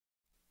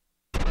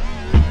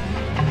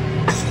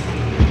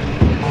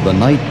The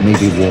night may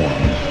be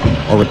warm,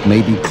 or it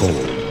may be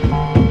cold.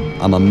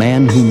 I'm a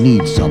man who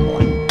needs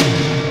someone,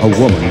 a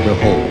woman to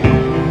hold.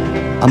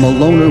 I'm a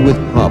loner with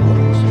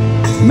problems,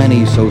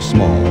 many so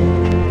small.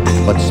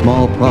 But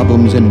small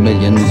problems in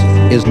millions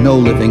is no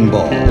living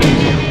ball.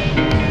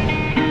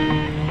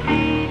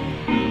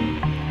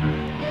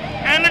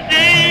 And the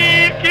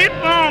days keep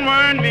on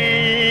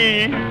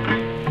running,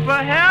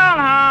 but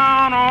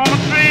hellhound on my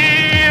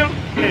trail,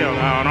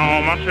 hellhound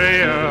on my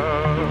trail,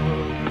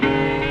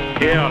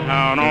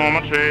 hellhound on my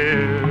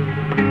trail.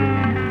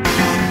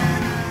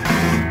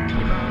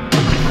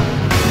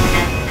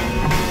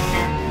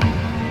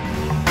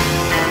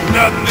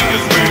 Nothing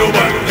is real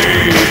but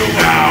real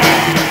now.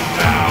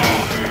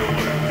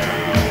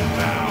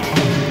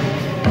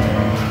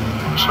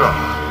 So,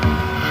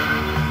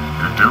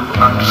 you do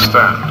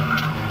understand a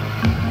little.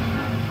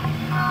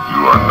 You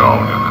are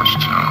known in this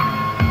town.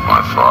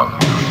 My father,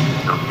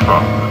 your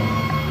father,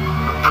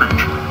 the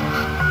preacher,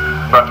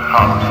 that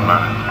hard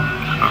man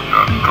who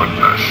done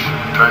goodness,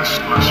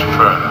 tasteless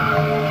fare,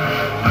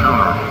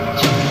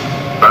 funerals,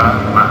 bad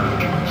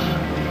marriages,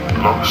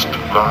 lost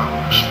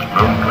loves,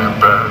 lonely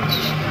beds.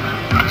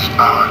 But it's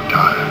our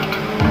diet.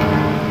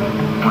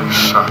 We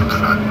suck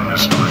that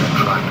misery and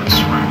find it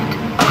sweet.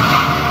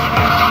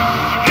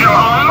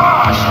 You're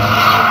lost!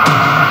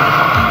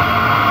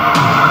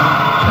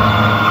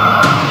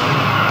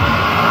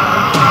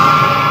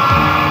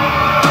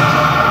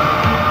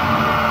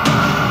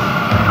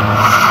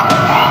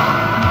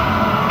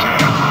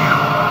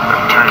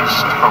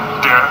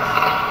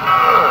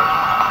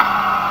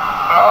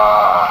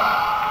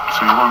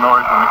 So you will know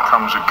it when it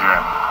comes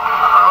again.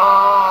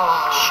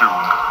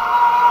 Soon.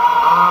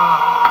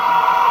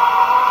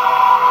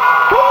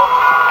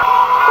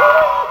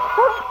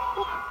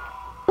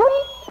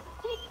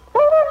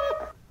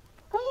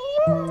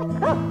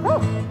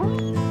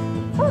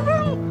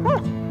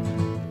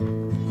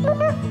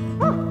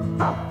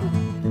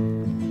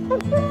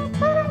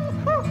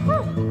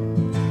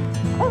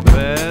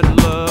 Bad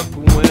luck,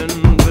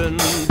 wind been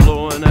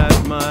blowing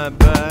at my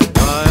back.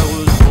 I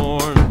was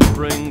born to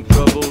bring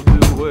trouble to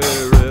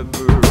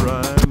wherever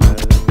I'm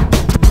at.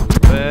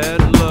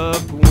 Bad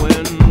luck,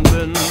 wind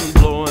been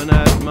blowing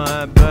at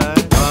my back.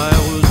 I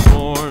was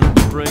born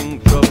to bring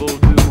trouble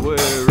to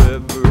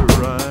wherever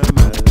I'm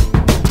at.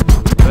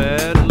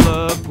 Bad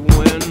luck,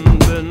 wind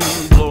been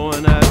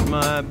blowing at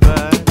my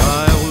back.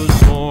 I was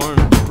born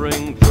to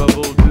bring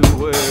trouble to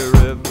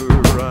wherever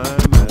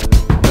I'm at.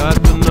 Got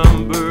the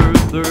number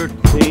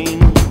 13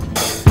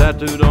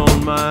 tattooed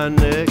on my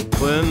neck.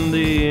 When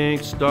the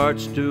ink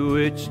starts to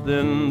itch,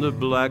 then the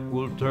black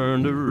will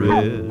turn to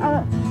red.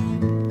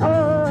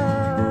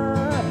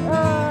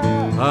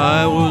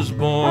 I was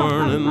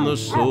born in the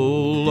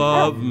soul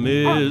of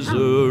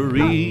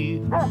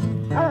misery.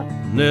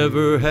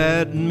 Never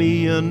had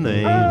me a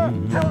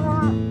name.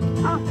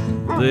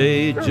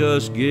 They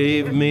just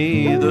gave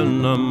me the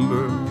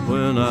number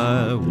when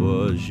I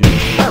was young.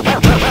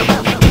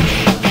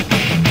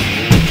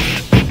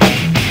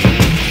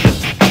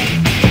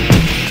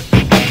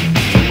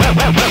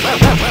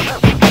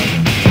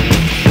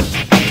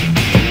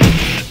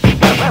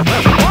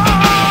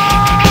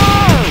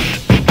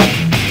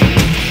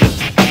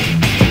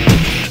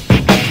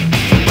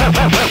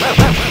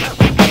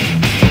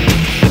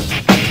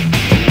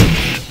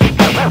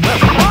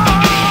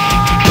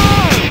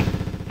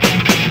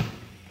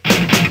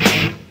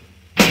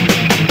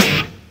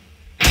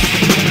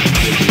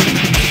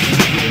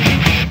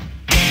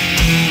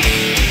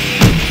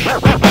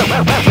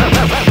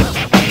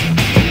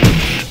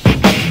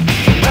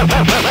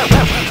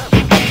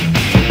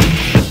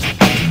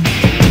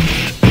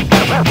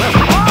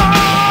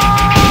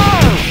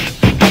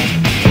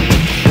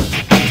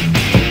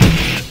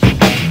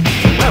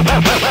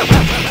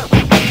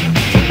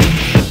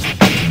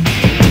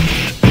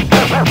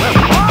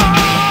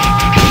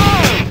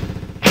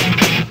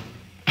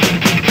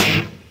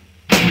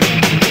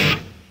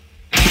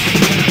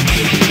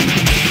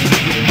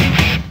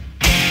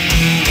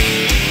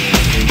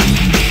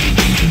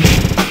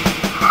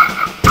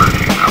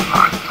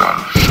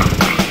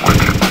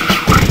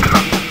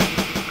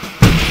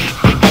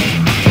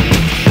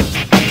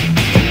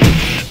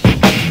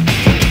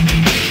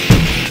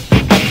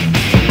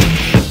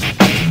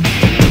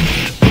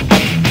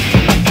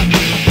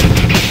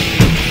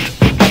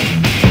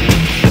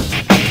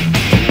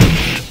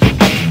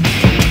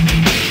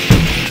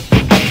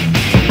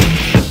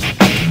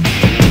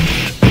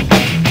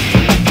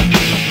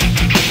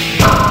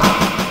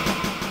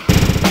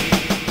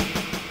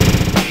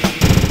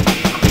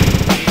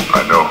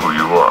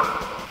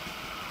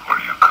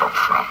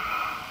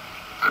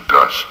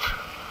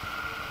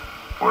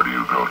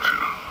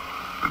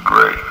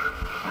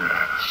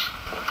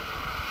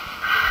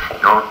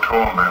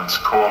 torments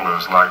call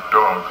us like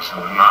dogs in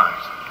the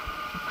night.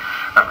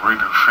 And we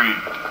do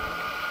feed,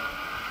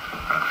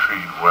 and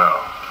feed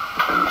well.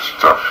 You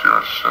stuff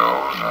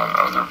yourselves on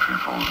other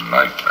people's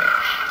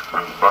nightmares.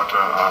 And butter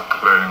our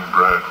plain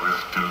bread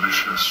with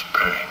delicious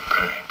pain,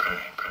 pain,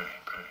 pain, pain,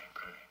 pain,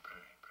 pain,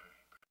 pain,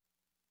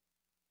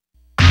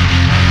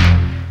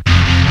 pain.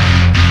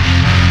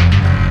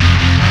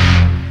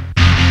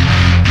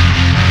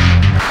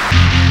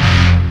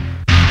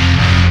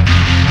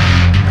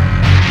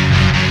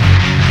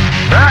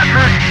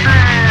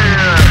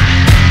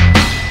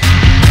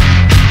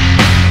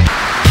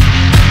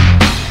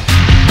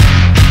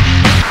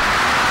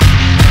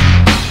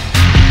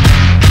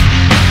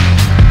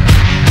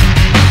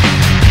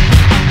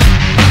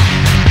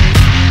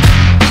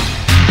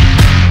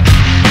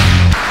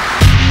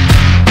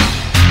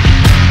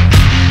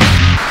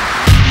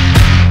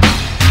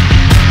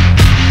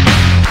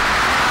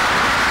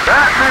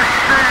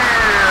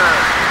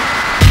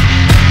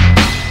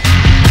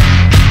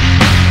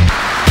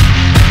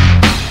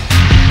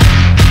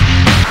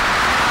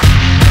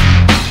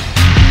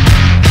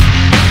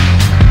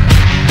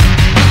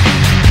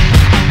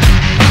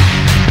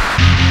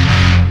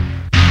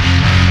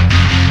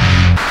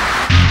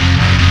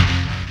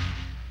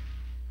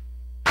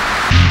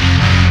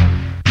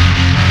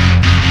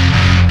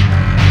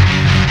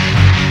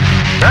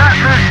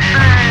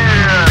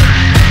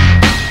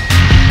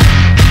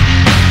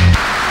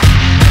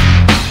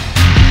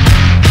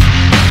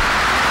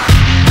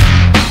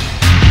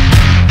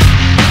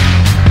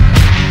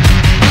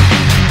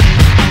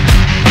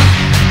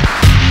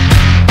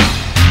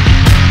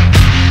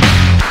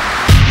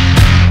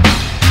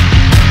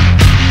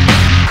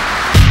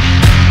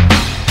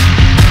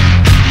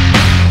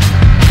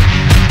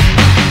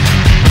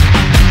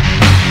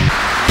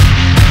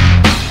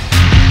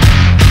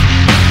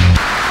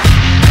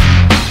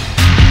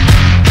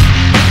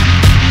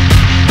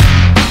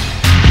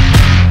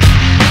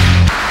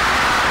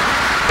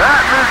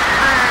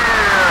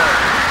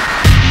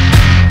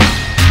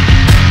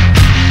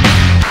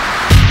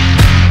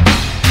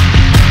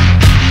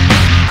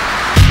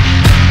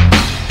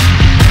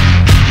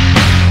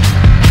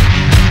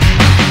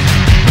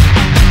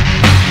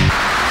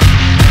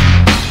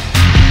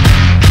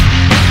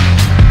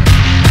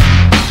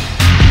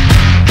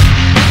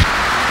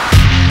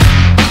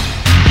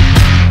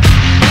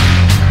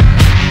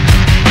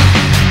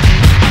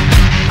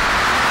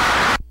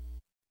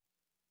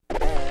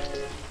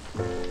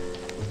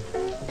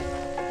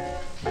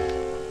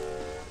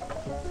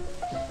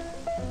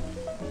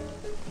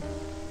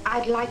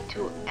 I'd like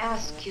to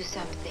ask you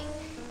something,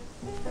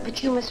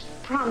 but you must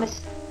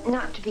promise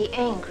not to be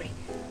angry.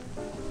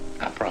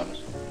 I promise.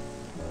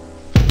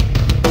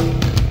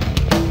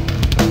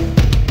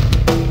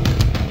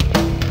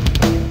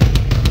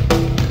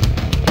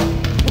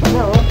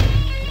 No,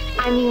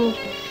 I mean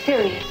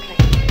seriously.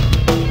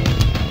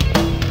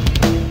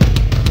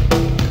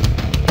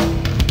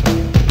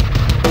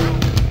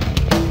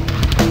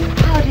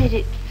 How did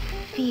it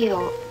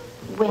feel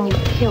when you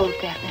killed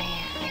that man?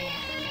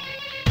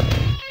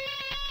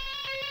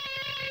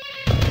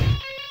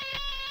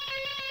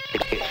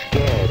 It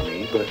scared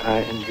me, but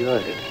I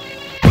enjoyed it.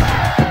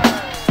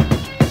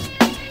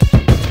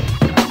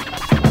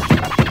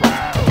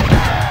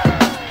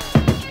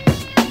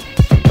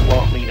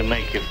 Want me to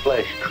make your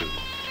flesh crew?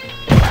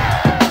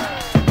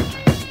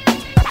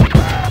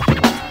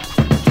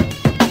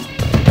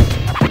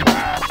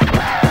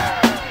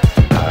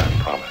 I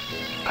promise.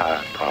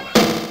 I promise.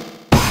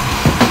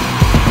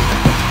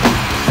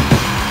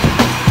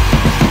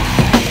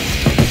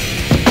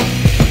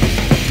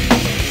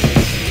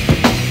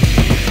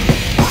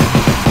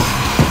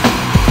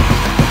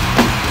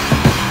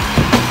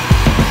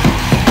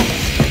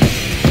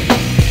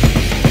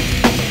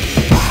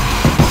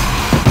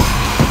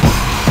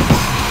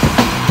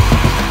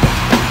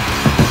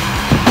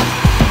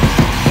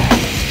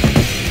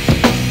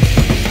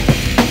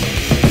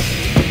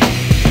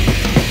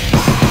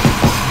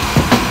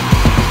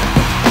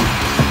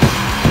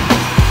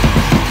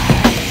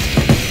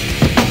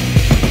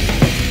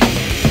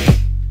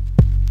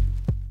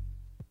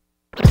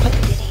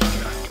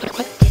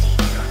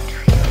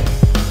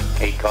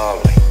 He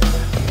called me.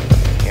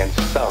 He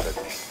insulted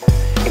me.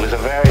 He was a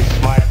very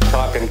smart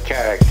talking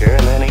character,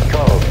 and then he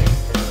called me.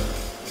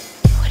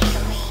 What do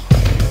you mean?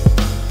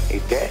 He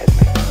dared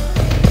me.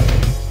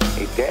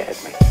 He dared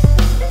me.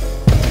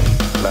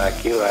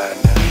 Like you are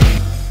now.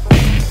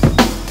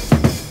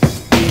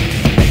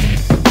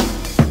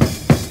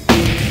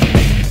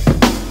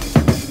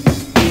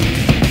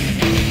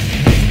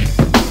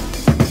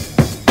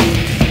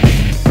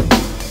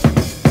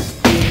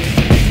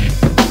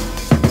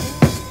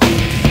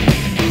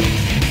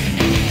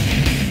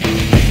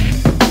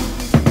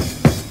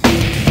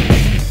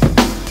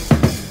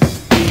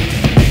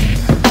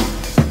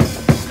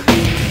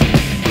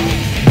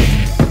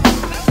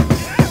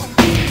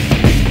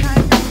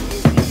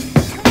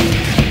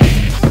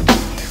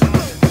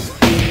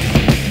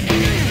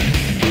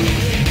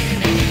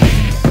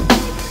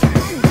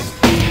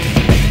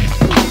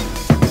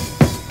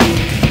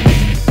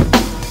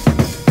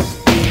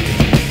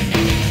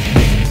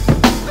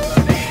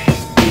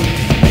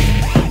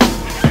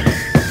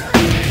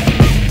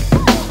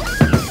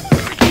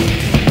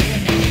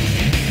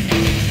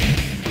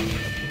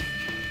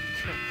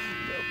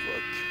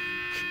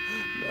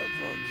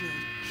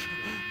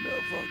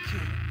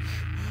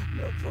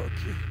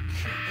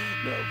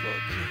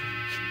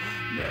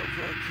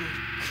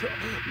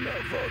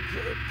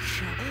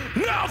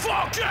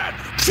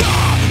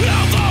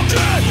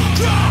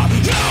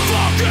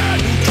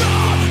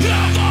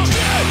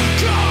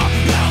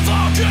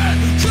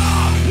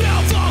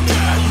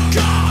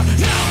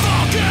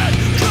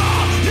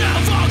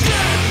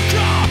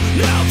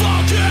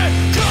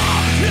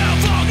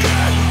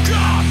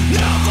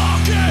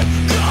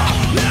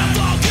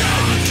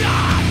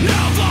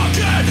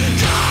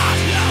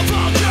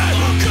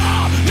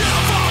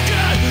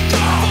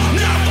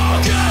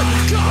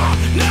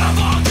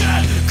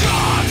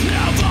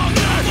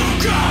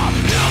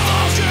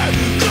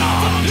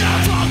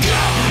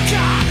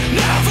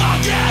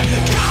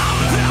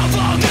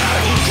 Never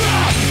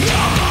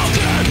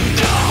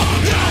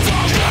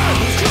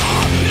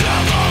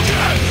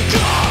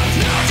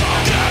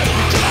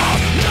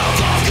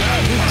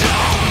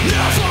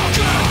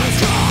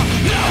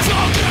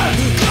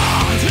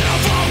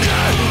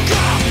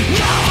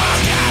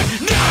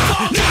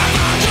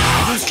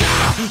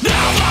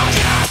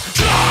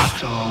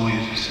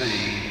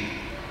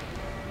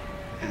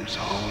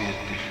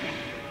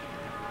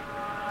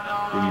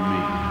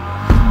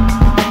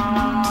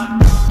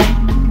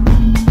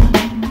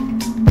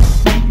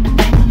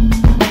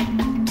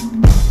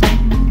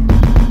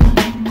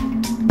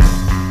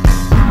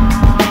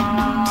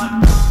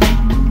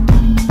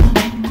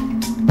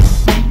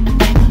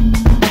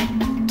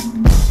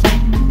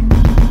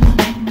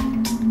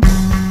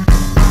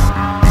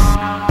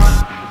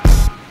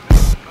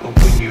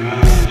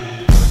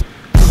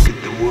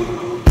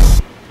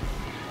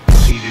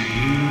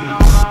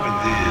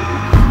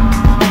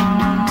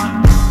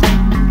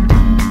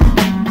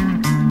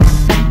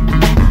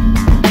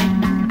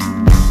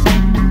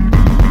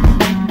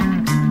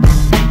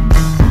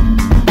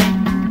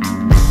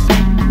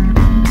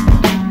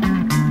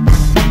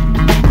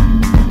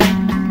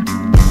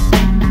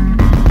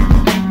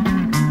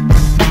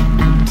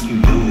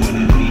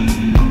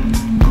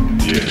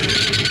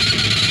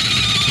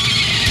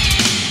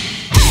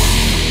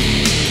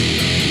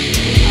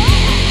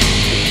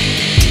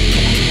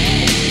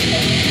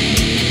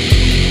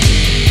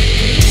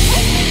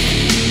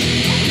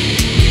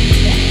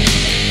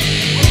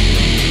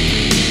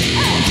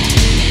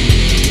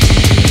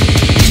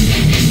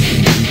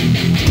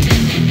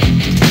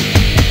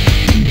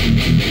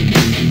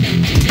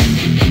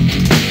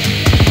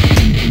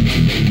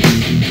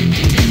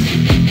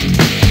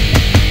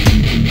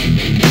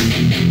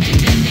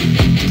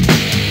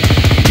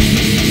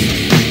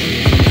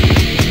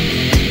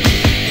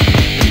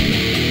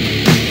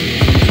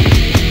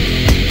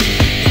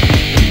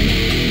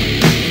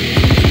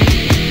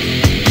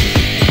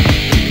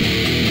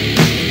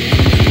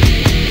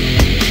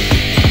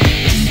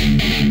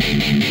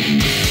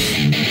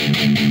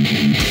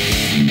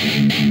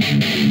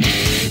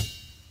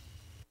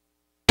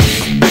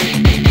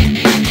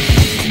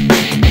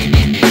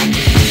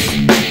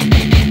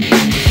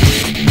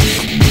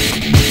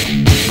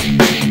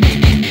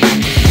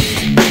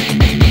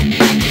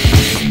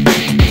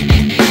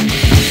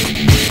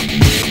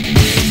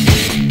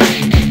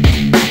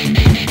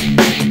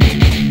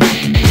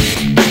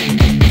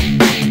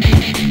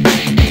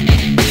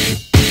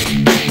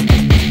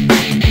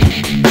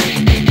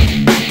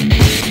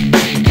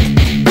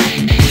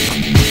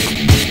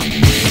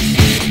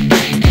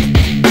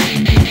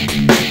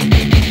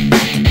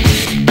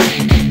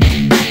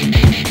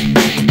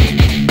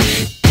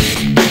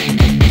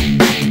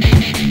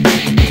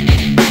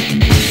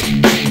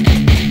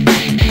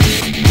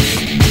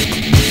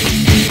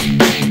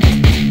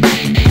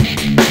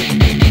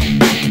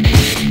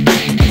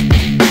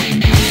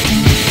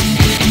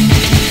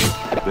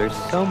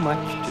so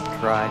much to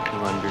try to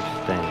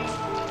understand.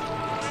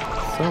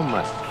 So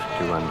much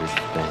to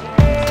understand.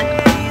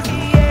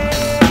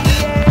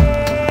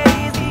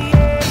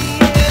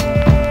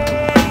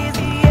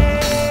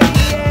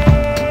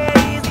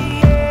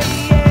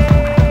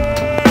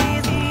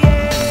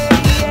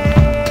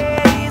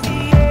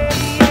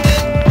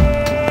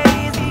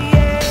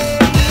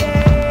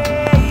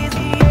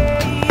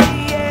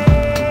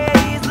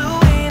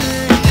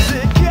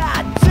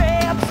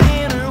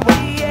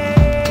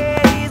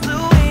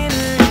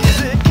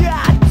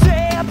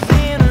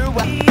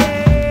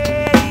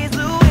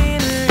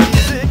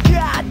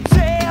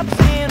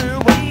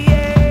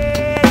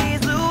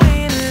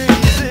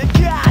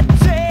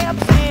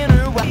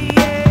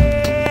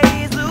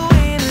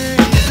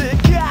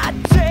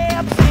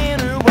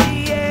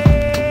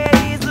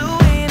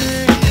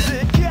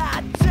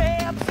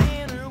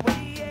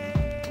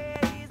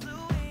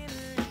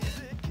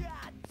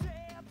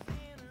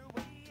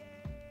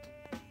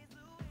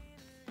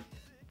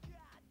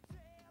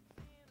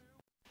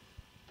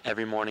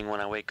 Every morning when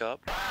I wake up,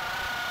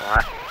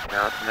 What?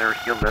 Ja, het is never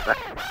still that.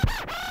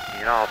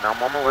 Ja, nou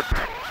mama wat.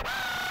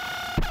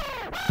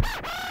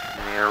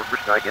 Nee,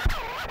 bestijgen.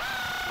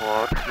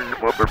 Wat is in de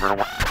bubber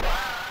maar.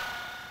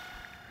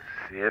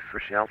 Zeer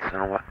verzeld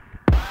zijn wat.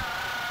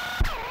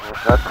 Wat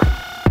is dat?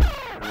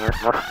 Nee,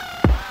 het mag.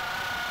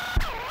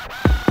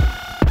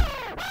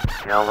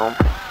 Ja, dan.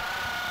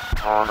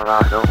 Oh, dan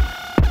raak zo.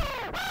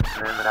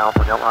 En met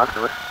elke geld aan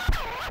doen.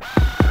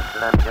 Dus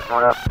dan get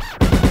maar op.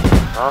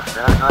 Oh,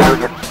 dan ga je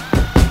again.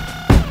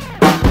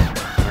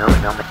 Heel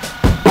snel mee.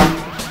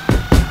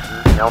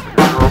 Dus help ik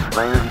nu op,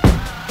 alleen nu.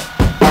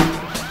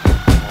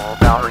 Oh,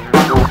 daar in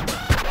de door.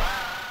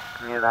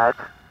 Meer uit.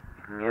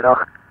 Meer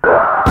achter.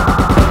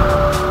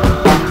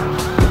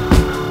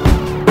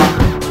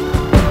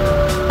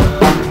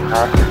 Ik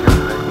ga even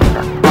jullie.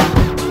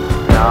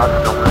 Ja, het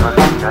is toch weer maar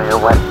ja,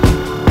 heel wet.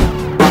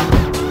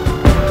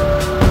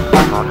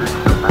 Maar dus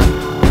zo mij.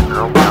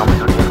 Erop, nou moet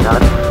je niet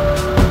gaan.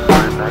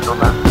 Maar ik ben wel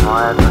aan.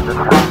 Maar het is het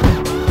gaan.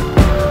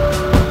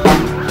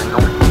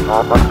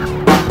 Oh, but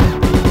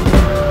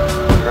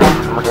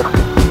look at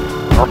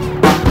oh,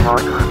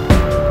 Mark.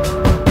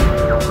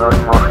 You'll know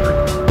Mark.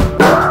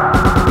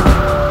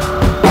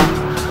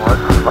 What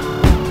the fuck?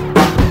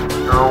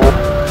 No.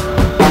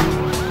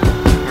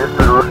 Yes,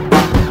 the roof.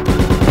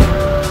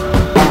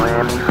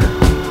 Miami.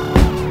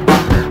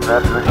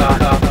 That's the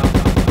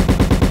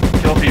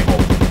Kill people.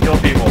 Kill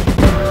people.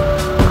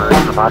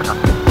 Where's the bottom?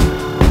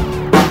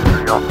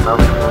 You don't know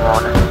what's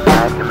on it. I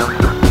can move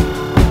you.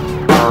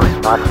 Oh, he's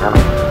not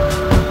coming.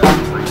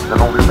 Dan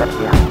onweer back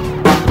here.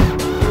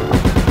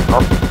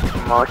 Oh,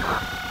 Mark.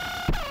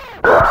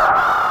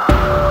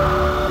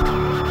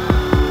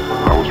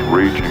 I was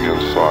raging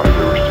inside.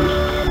 There was just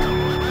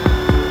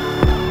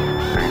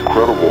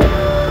incredible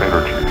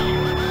energies,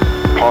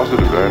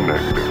 positive and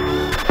negative,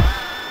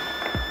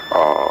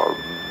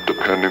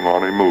 depending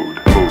on a mood.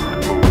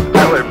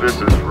 Tell him this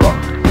is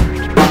rough.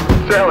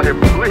 Tell him,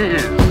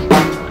 please.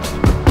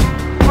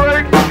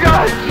 My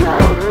God,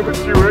 child,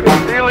 haven't you any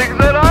feelings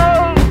at all?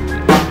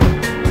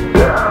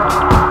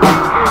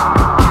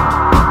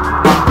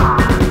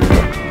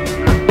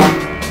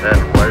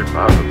 And wipe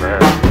out a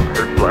man.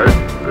 It's like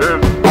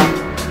this.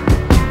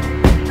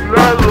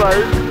 Not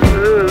like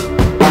this.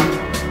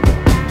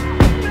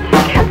 You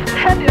can't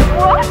stand it,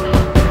 what?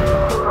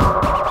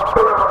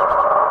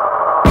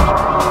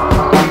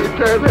 You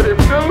can't let him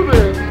do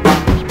this.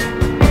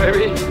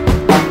 Maybe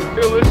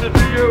he'll listen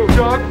to you.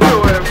 Talk to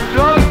him.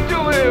 Talk to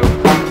him.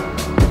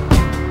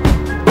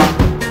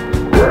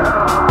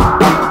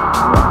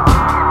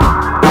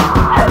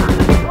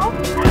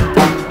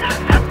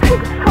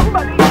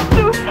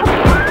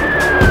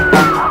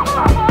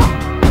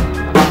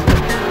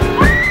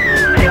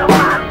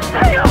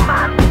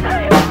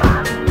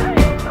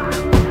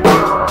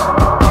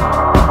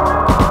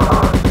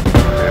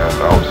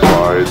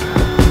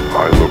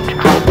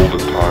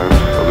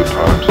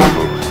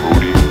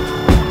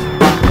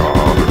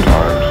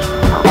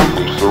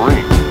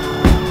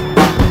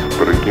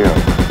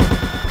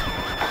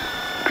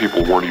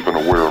 Weren't even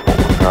aware of what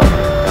was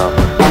happening.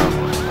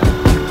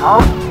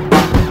 Oh.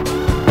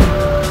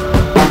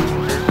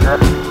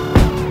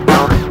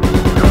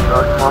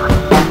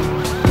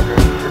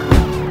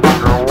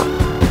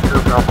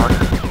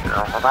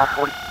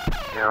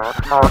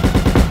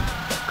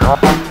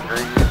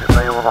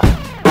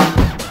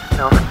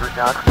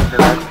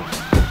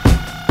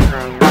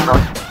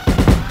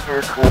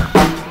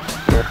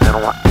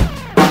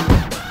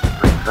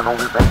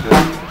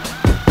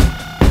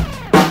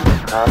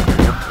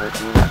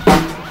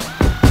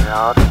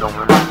 Ja, het is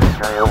donker, ik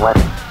ga heel wet.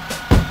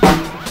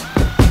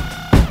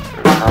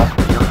 Ik ga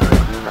even heel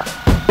verdienen.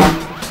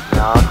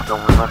 Ja, het is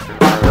donker,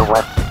 ik ga heel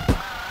wet.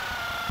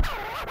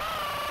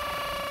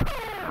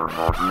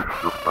 Normaal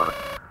uurtje of dat.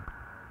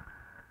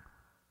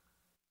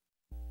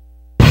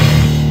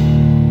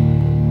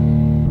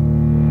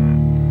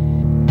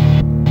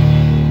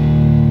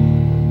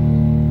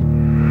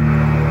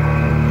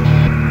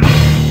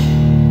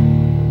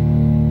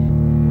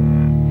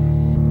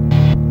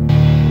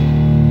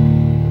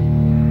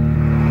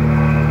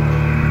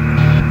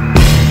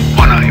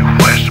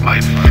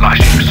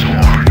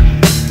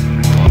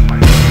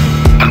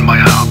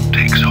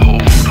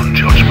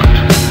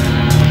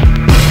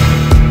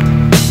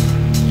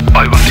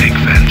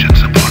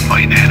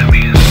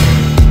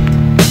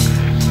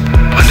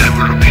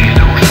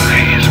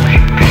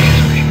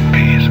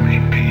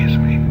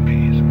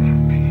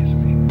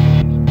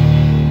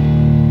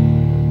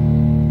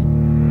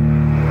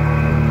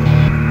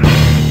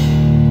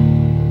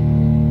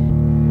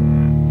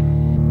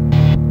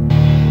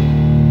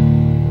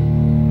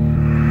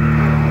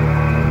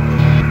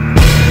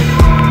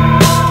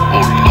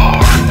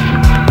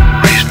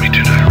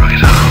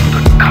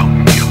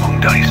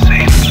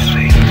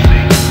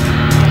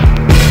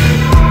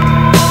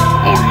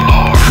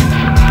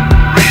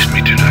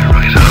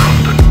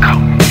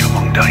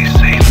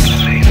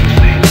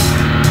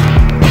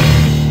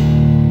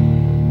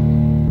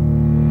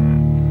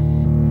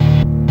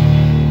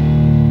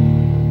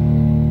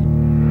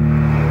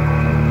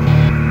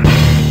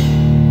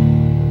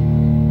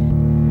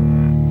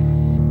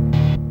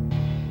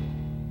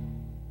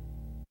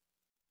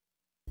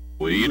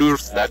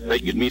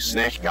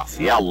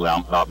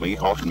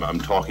 I'm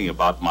talking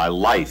about my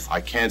life. I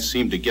can't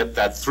seem to get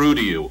that through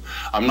to you.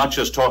 I'm not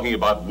just talking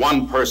about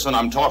one person,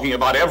 I'm talking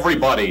about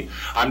everybody.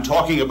 I'm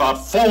talking about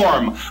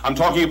form. I'm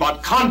talking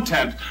about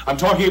content. I'm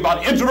talking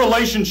about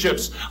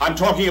interrelationships. I'm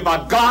talking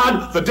about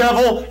God, the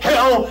devil,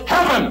 hell,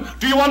 heaven.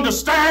 Do you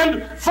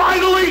understand?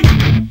 Finally!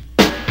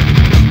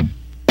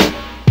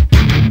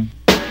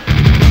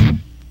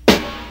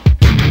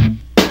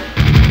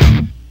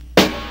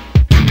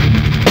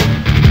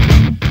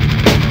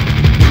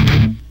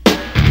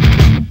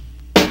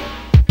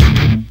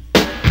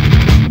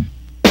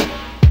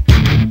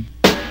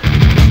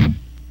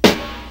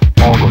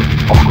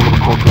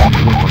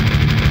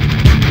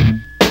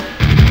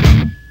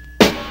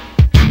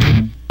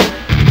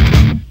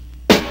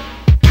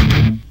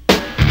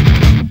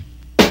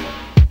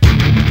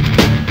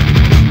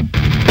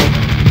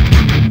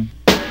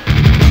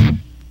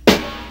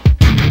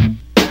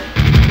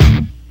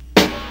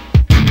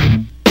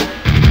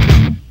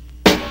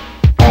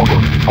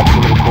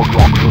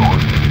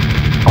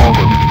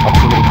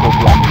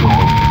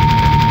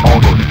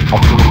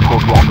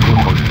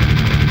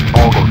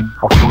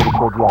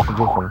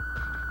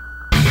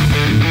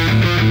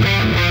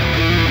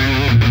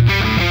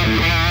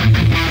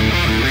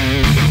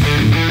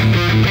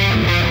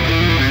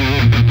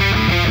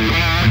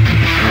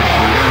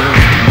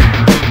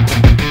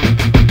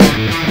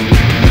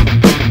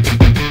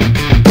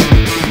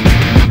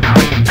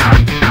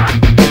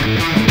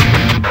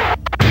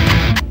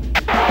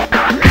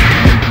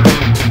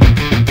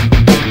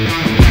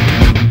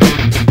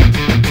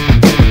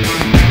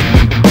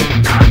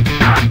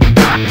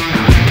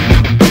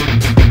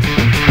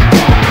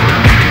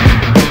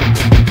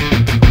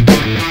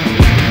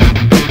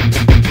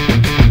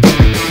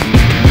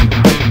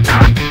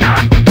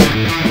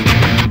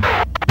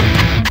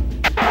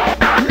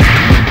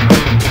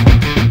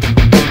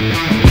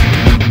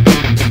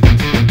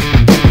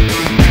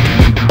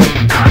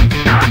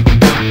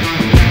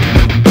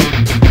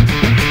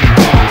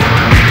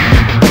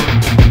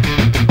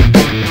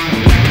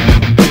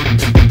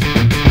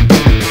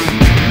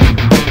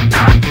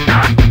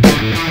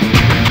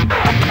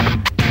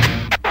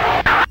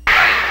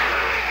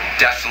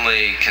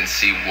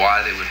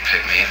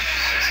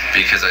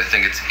 Because I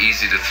think it's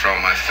easy to throw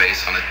my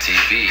face on a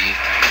TV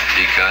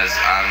because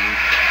I'm,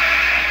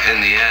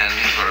 in the end,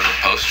 sort of a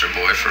poster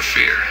boy for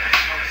fear.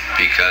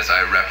 Because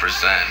I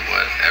represent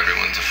what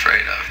everyone's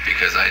afraid of.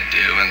 Because I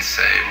do and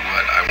say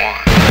what I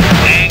want.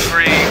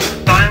 Angry,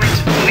 violent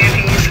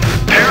movies,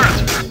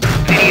 parents,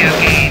 video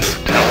games,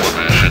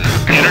 television,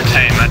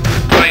 entertainment,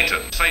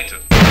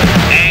 Satan.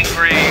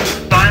 Angry,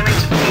 violent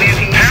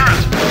movies,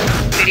 parents,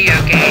 video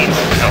games,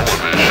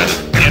 television,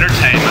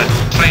 entertainment,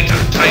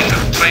 Satan.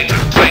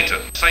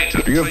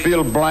 Do you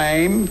feel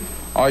blame?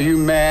 Are you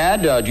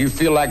mad? Do you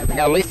feel like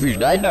a leaf is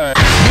dead?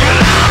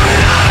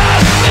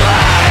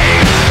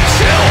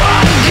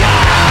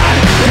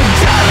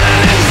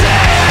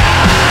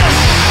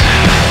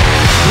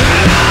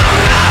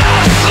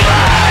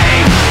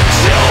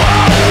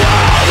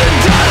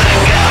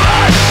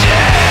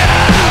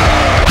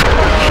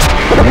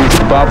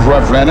 Bob's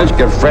rough rentage,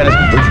 get Freddy's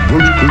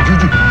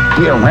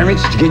here,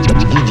 remits, get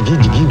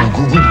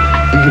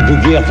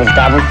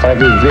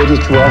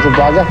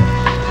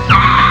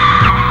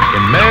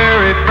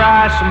Mary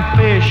fried some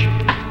fish,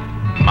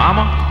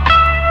 Mama.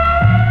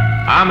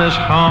 I'm as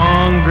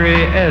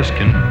hungry as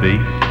can be.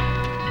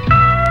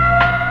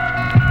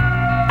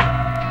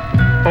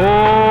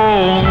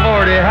 Oh,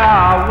 Lordy,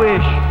 how I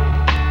wish,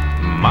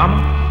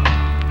 Mama,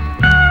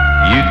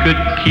 you could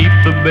keep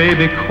the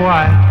baby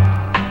quiet,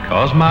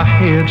 'cause my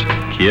head's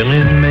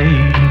killing me.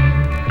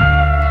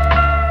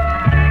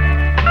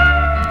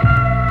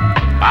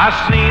 I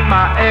seen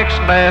my ex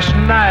last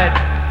night,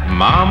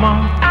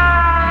 Mama,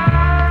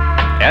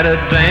 at a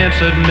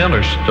dance at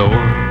Miller's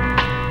store.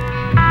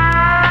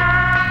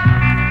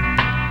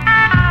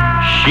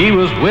 She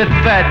was with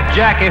that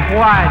Jackie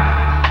White,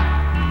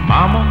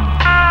 Mama.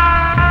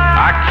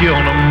 I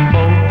killed them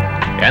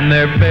both, and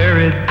they're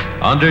buried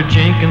under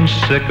Jenkins'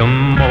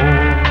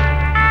 sycamore.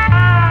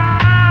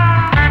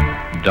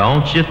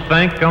 Don't you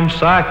think I'm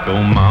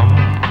psycho, Mama?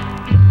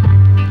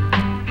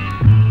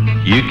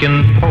 You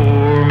can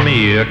pour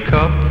me a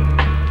cup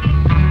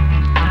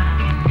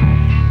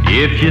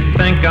if you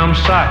think I'm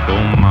psycho,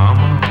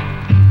 Mama.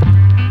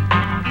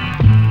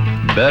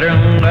 Better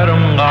let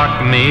them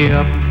lock me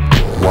up.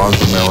 Was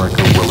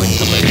America willing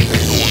to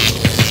maintain order,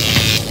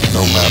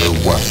 no matter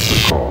what the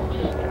cost?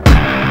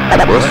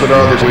 Blessed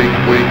are the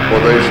weak, for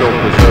they shall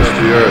possess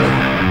the earth.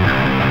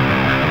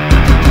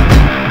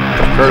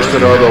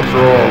 Cursed are the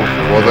strong,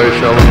 for they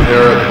shall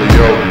inherit the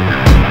yoke.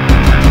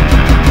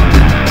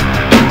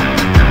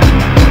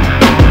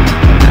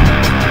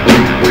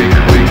 Weak.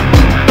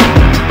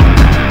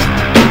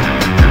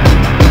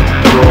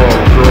 Strong.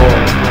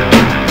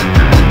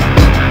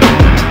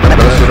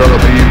 Blessed are the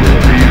feeble,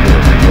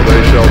 for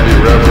they shall be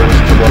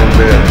reverenced among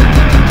men.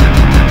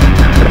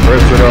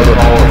 Blessed are the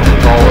fallen,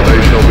 for they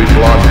shall be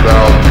blotted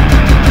out.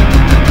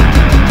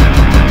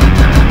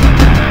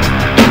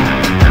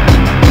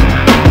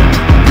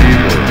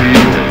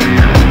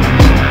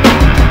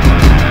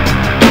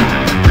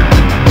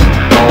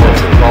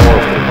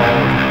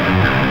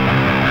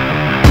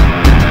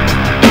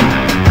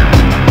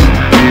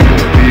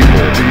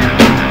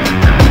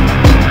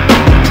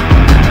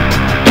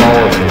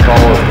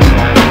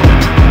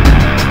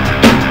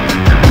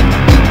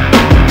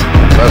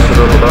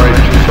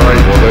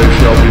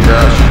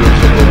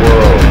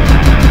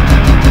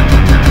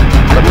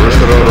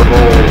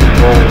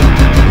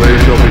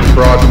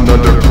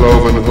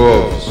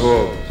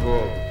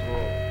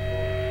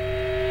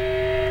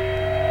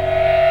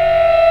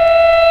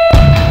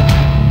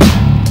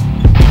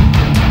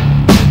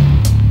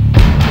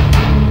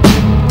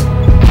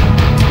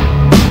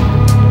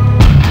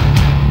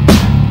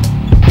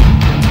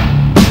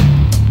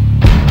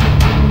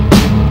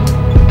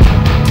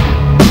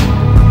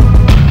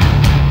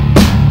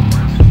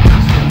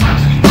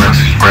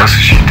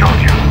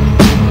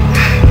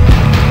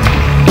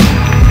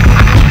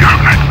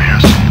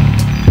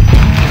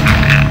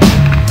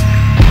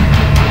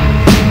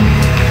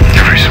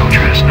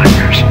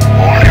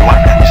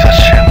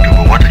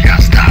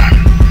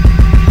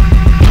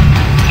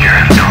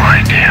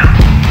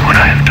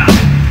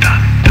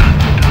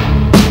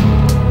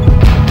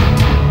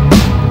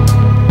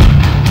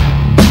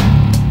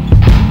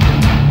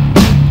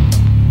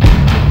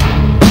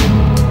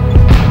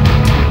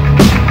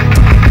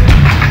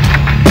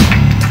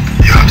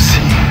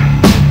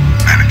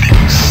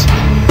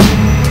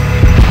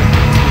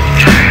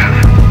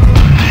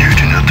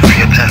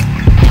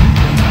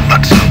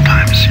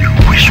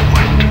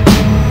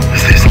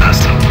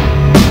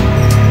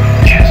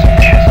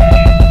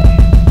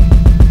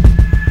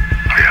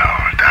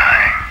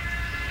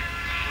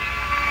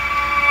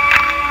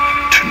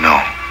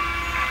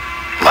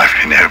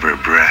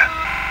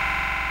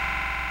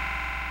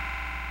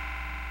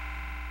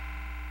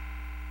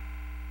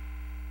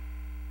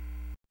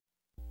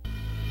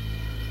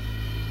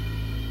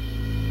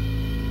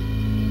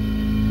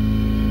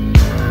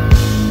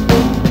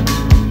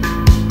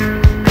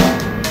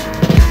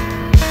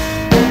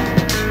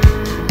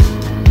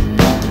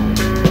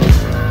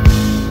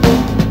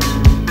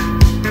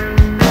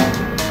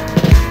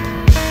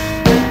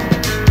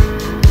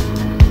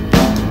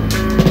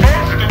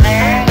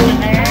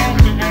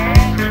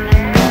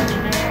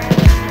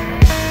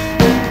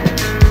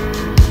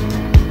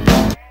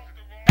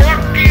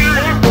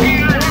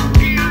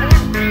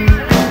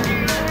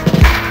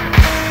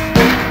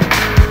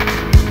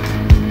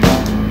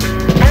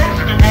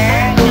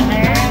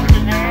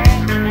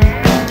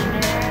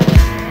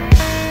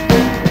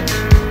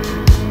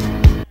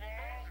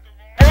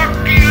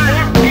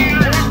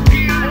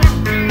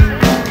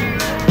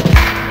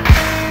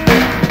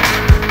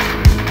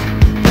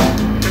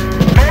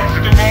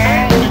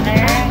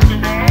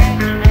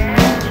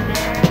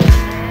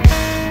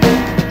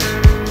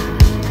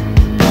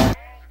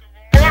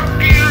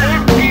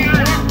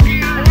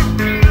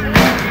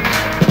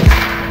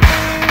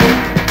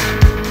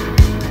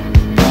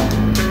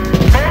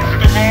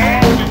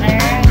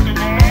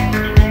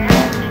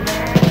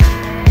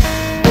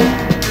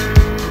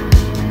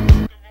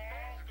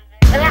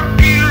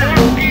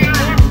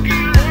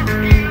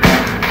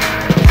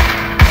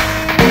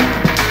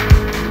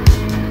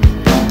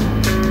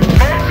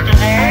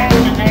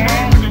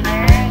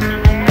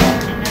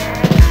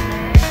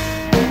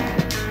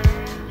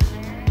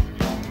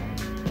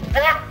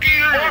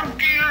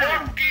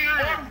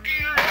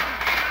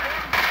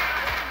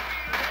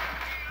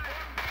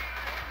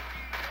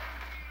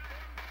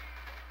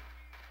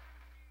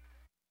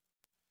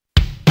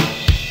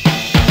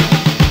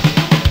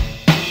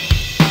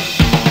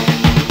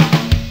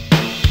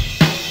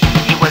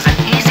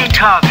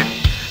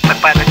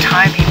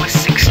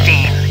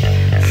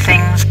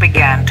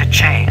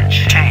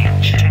 change.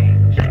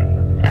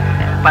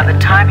 By the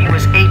time he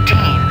was 18,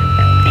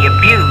 the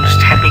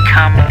abused had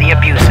become the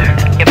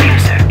abuser.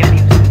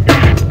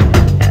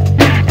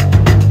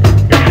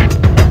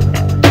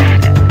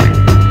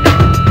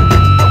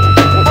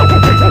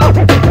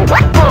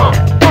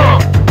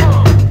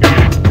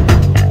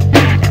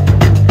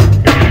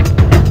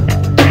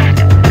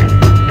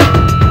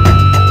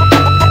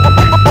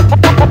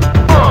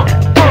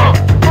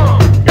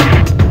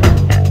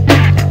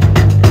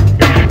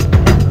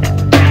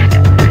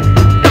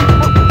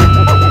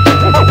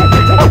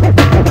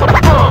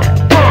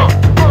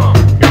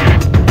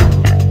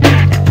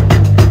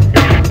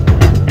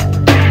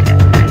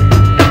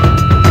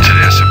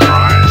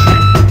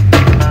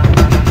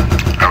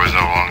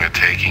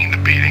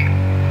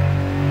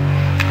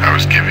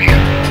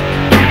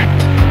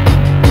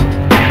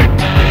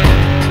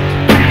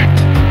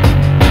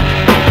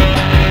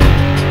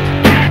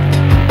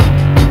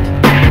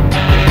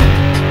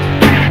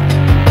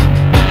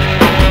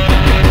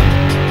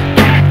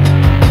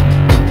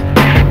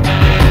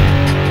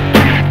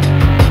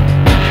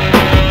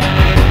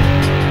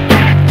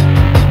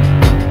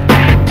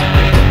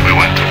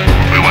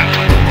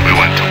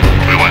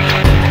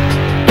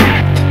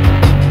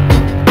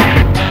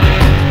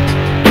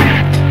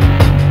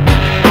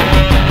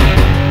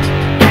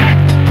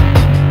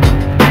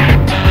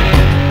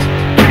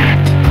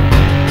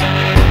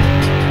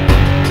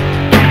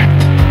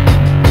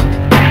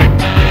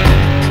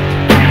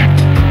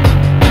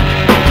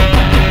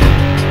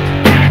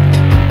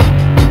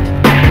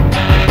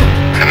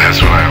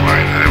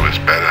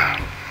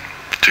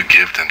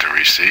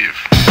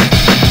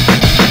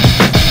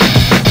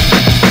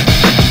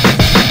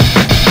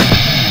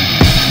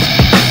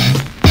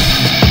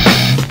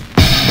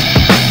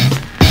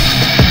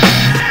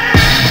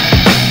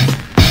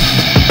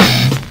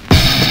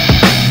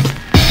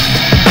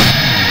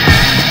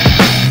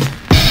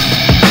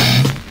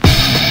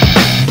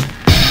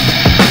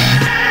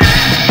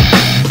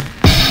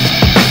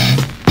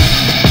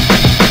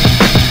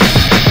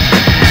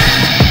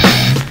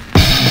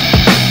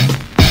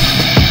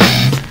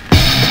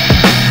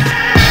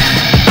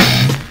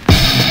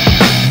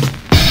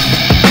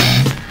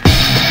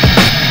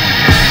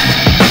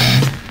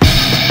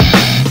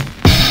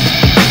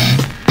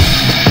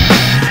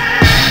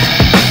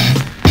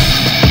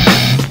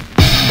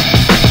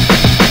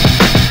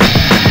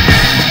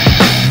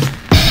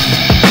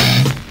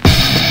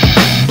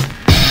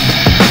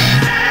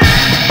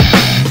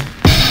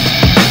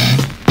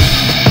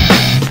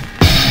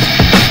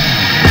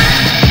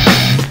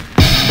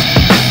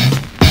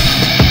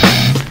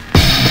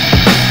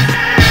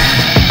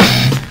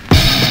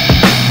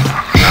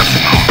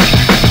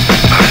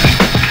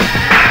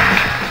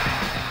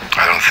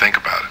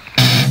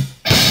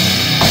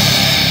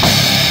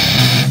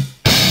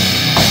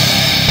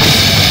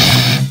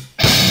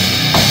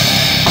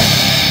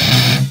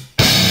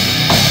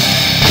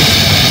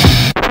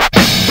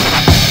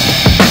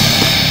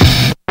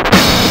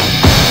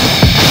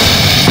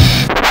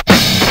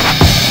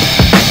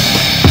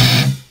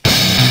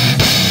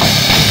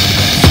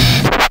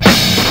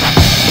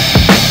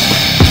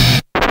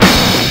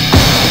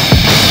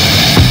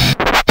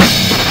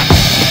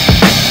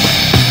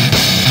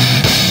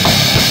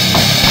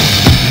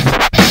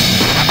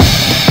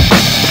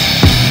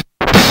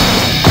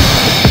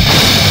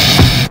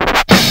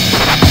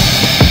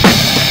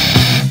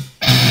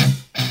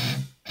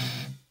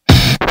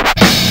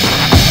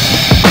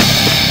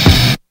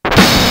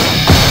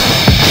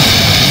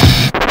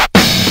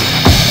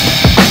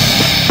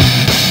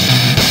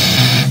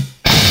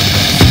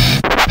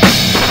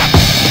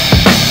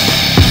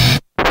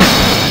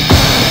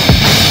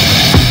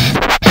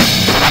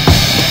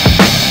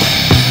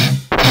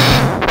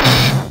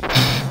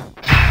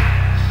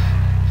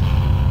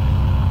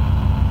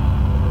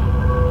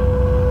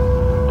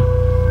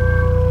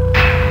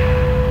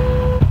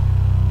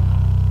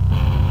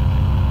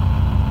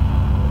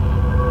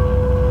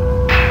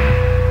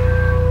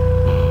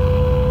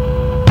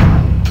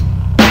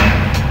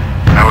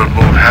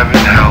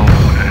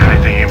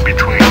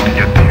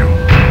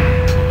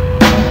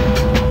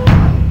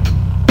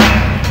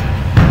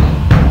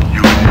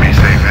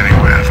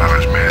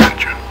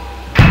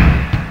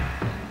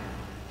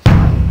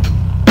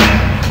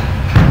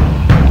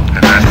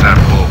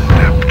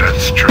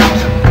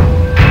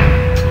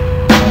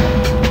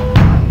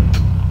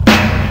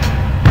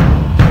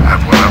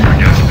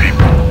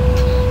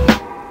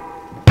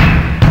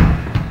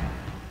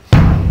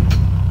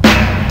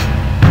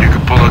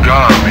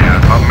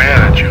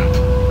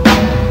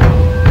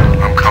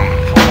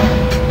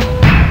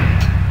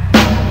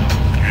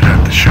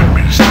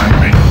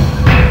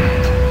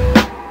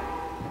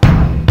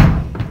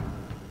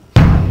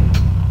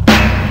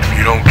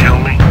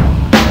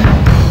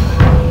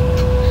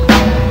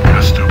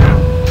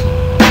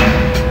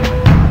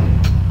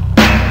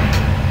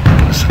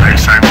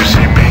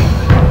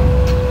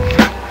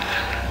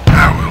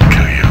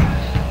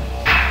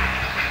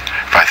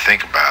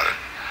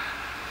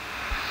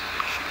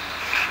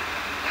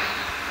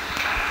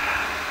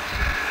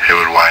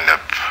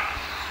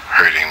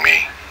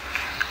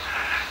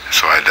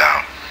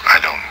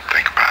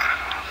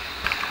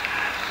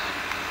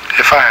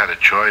 If I had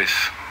a choice,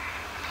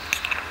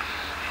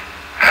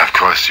 and of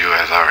course you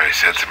has already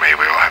said to me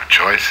we all have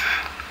choices.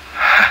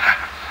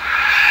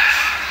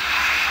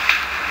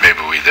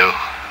 Maybe we do.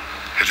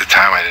 At the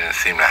time I didn't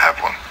seem to have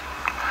one.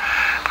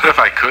 But if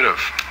I could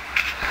have,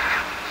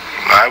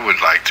 I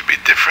would like to be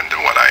different than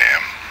what I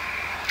am.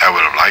 I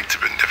would have liked to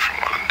have been different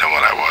than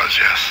what I was,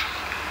 yes.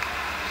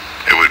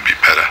 It would be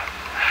better.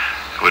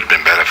 It would have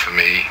been better for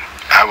me.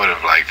 I would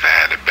have liked to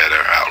have had a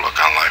better outlook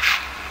on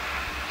life.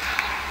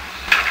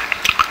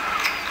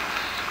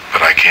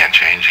 But I can't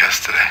change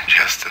yesterday.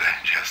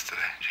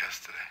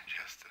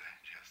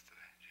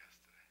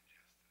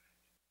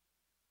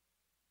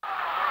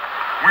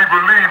 We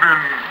believe in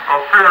a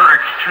fair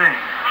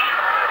exchange.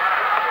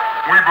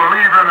 We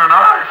believe in an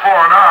eye for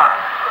an eye,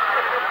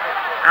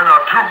 and a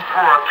tooth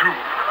for a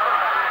tooth,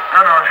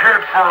 and a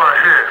head for a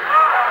head,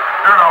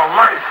 and a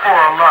life for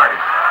a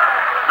life.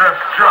 That's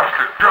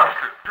justice.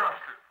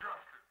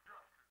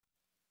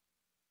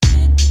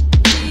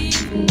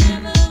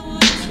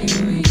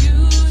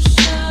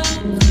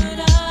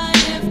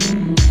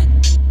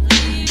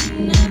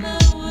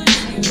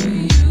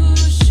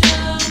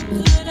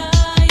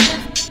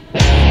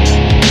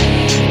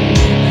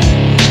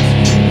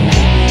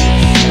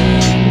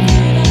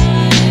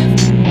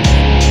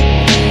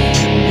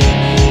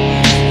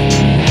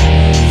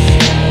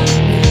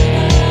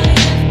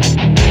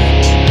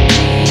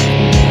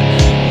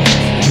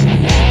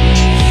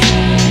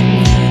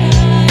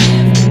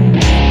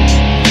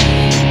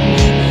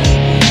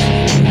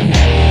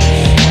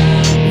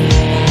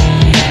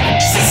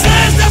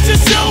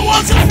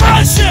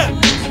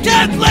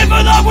 Can't live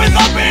it up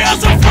without me as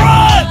a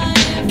friend.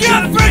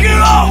 Can't figure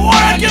out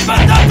why I give a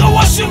damn to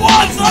what she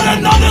wants. I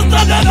don't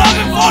understand that I'm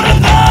before the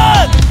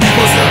night.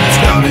 Most of this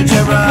garbage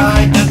I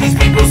write that these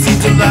people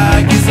seem to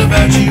like is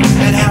about you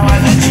and how I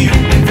let you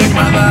infect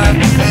my life.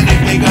 And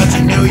if they got to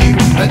know you,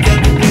 I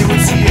doubt that they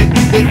would see it.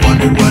 They'd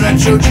wonder what I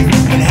showed you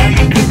and how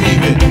you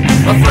believe it.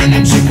 A friend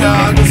in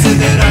Chicago said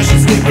that I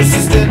should stay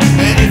persistent,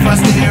 and if I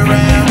stay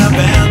around, I'm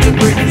bound to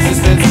break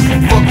resistance.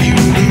 Fuck you,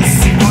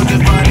 Lucy, for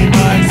defining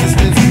my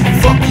existence.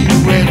 Fuck you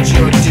and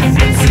your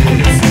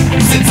differences.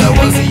 Since I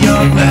was a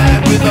young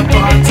lad with a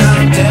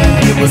part-time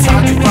dad, it was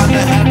hard to find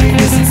the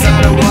happiness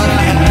inside of what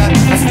I had.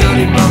 I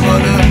studied my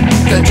mother,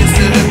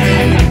 digested her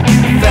pain.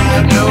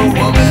 Found no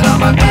woman on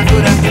my path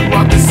would have to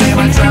walk the same.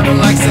 I travel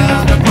like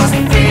sound across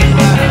the fading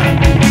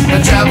ladder. I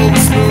travel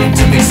with spoon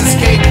to mix this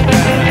cake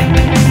batter.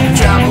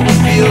 Travel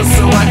with feels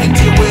so I can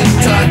deal with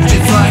touch.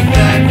 It's like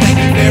that. Thank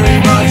you very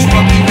much.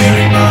 Fuck you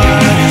very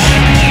much.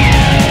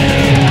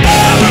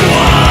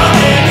 Everyone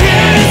in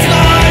his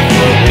life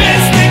will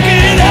miss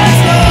thinking as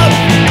love.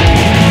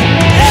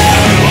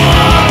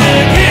 Everyone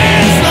in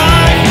his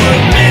life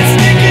will miss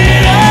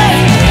thinking as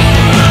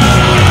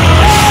love.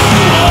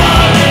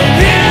 Everyone in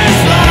his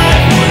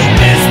life will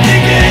miss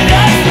thinking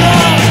as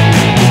love.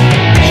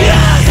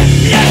 Yes,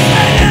 yes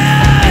it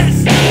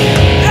is.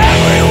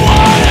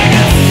 Everyone in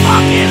his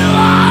fucking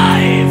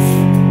life.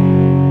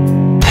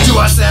 Do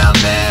I sound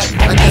mad?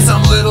 I guess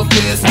I'm a little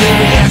pissed. The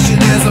reaction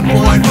has a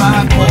point,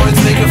 5 points,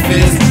 make a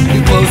fist.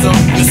 You close them,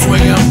 you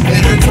swing them,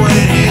 it hurts when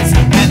it hits,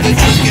 and the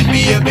truth can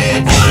be a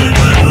bitch.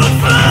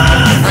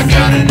 I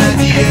got an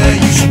idea,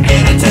 you should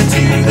get a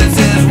tattoo that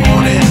says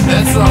wanted,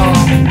 that's all,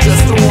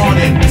 just a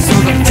warning. So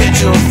the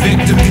potential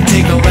victim can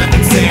take a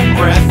laughing same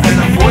breath and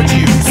avoid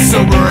you,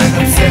 sober and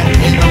upset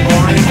in the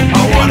morning.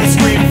 I wanna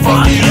scream,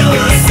 fuck you,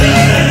 Lucy.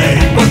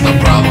 But the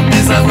problem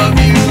is I love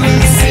you,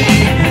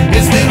 Lucy.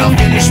 Instead I'll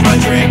finish my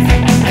drink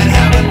and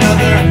have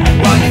another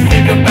while you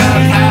think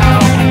about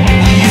how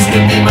you used to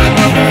be my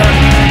lover.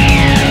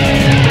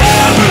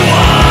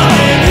 Everyone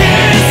in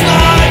his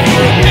life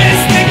will miss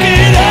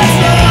thinking as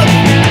love.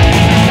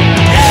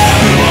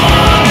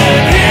 Everyone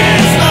in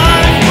his life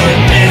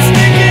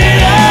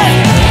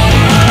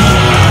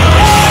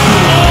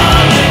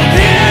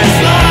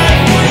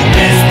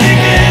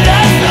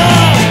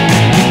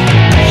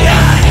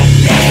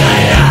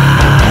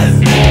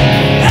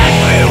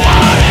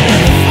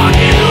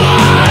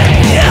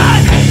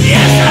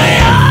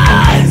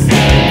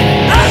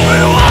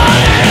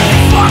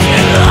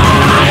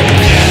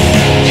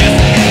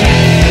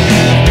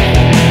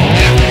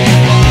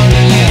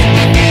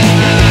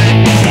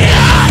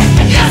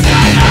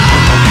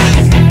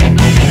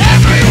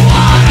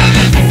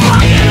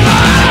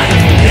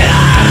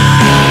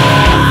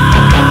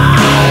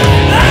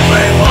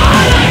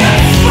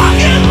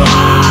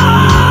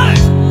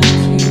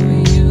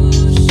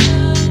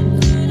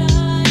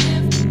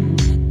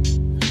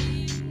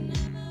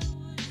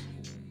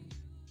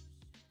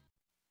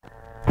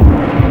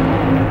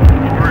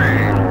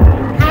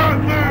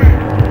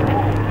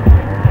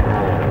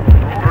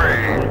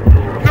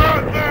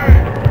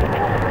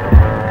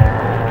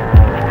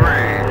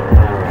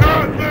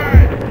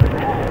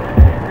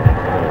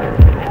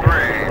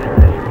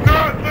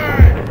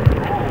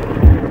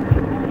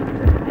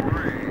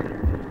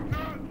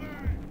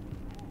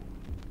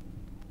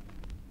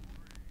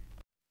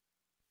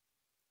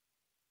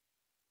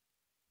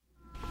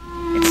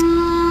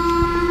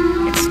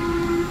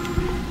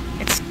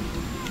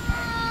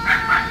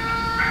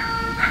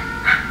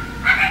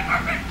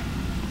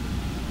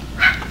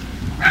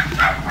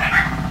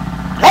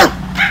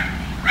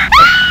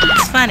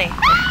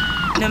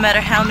matter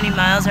how many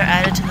miles are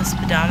added to the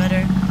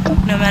speedometer,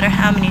 no matter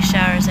how many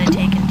showers I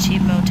take in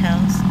cheap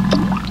motels,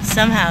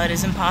 somehow it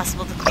is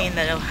impossible to clean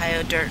that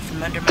Ohio dirt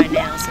from under my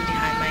nails and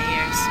behind my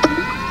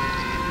ears.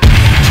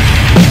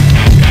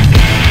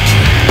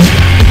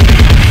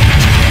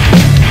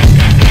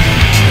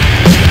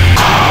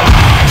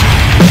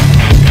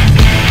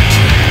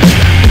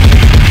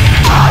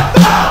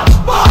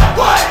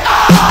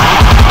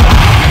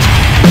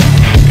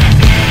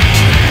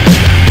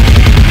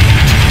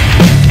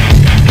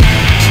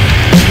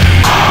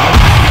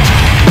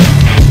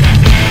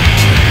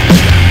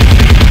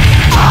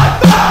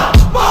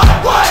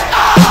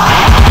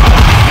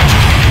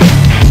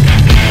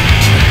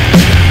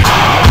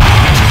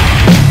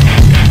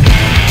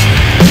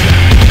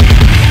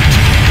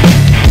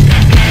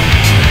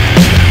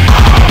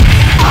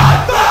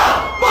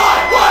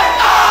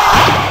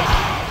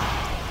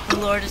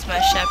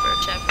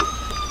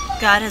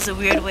 God has a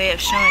weird way of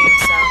showing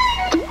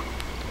himself.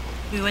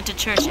 We went to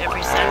church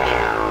every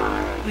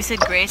Sunday. We said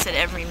grace at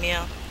every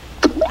meal.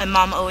 And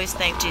Mom always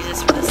thanked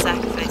Jesus for the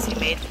sacrifice he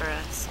made for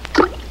us.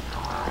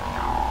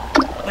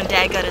 When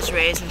Dad got his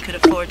raise and could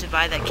afford to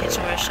buy that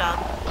kitchenware shop,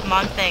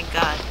 Mom thanked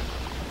God.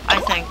 I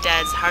thanked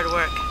Dad's hard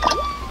work.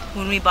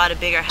 When we bought a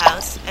bigger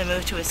house and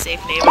moved to a safe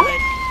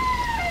neighborhood,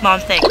 Mom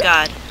thanked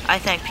God. I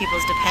thanked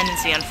people's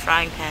dependency on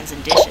frying pans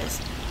and dishes.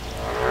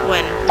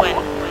 When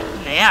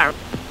they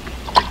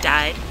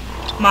died,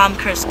 Mom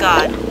cursed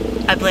God.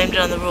 I blamed it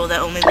on the rule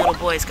that only little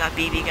boys got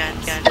BB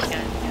guns.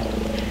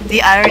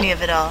 The irony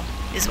of it all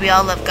is we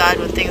all love God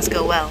when things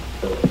go well.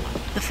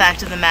 The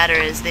fact of the matter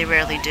is they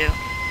rarely do.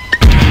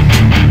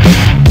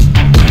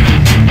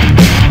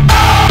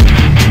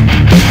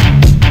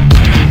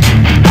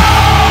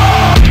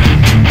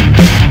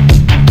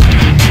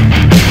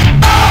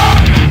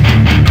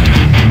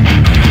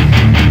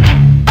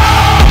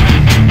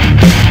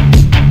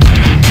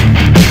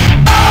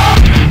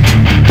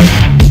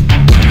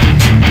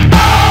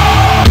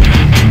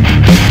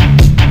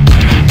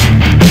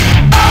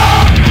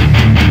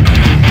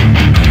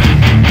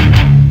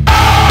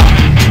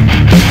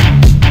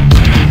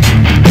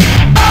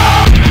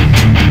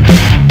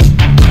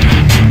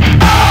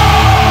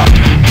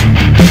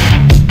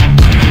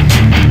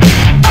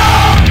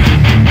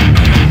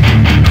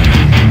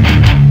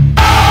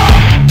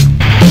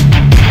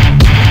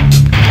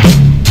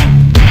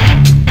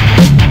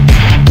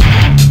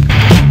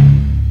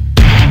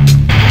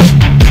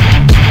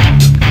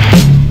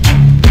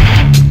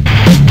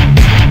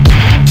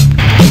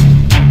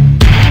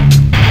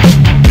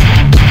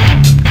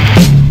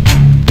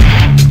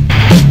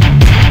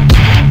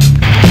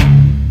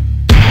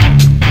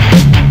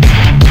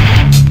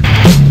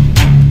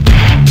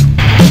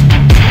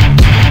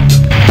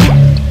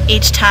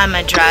 Each time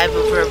I drive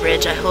over a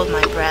bridge, I hold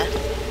my breath.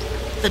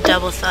 The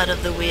double thud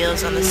of the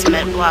wheels on the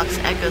cement blocks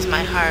echoes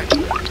my heart,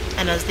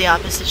 and as the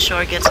opposite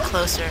shore gets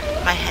closer,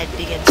 my head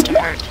begins to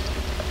hurt.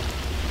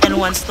 And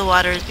once the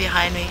water is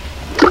behind me,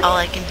 all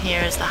I can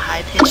hear is the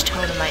high-pitched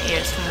tone in my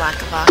ears from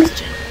lack of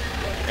oxygen,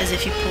 as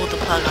if you pulled the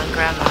plug on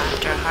Grandma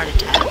after a heart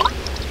attack.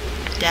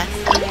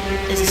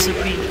 Death is a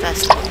supreme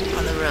festival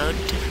on the road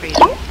to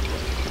freedom.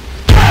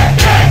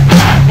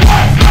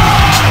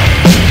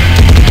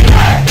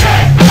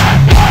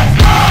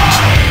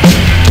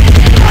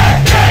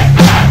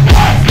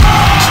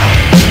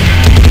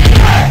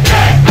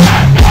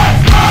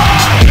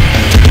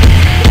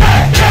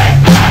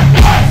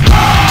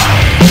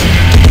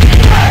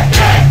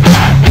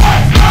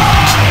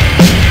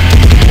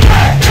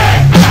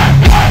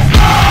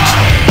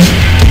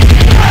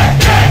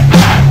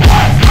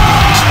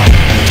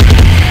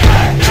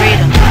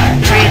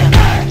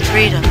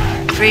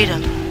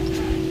 Freedom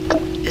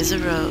is a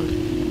road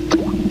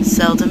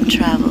seldom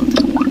traveled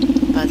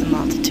by the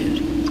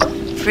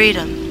multitude.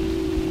 Freedom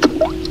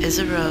is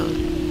a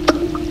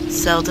road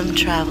seldom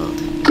traveled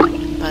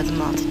by the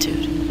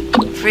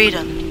multitude.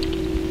 Freedom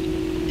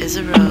is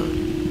a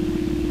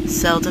road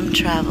seldom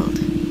traveled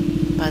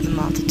by the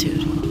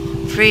multitude.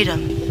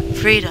 Freedom,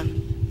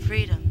 freedom,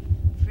 freedom,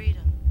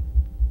 freedom.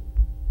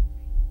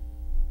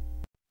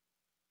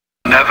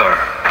 Never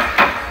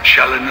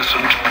shall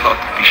innocent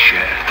blood be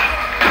shed.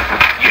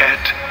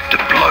 Yet the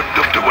blood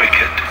of the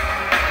wicked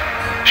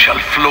shall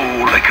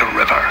flow like a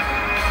river.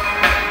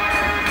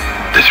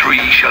 The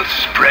three shall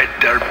spread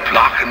their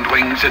blackened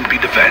wings and be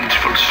the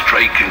vengeful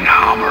striking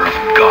hammer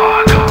of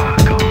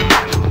God.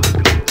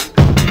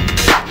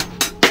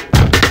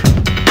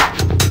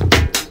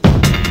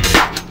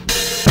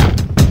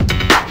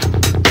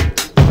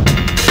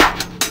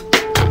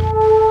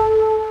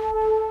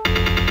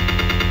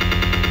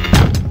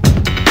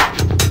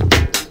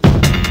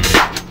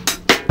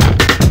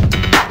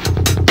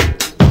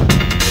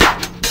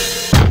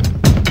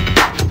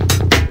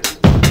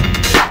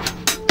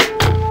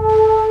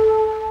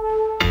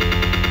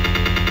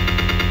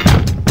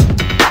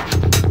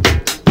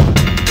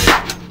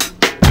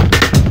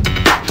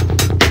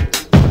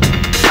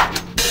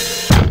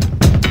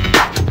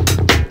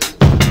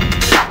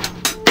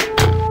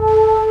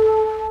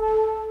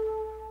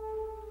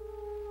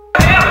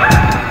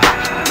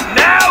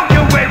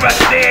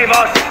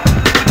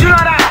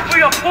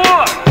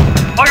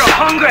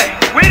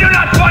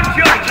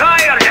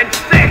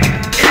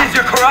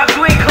 corrupt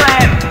we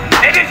claim.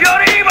 It is your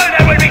evil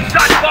that will be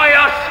sought by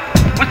us.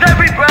 With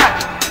every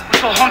breath, we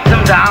shall hunt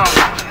them down.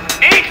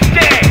 Each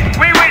day,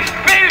 we will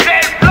spill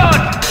their blood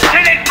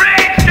till it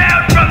rains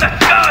down from the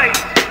skies.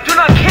 Do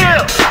not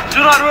kill, do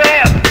not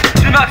rape,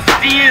 do not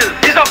steal.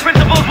 These are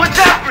principles which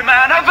every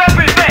man of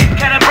every faith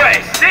can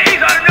embrace.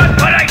 These are not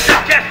polite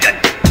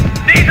suggestions.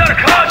 These are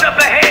codes of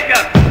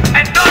behavior.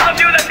 And those of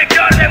you that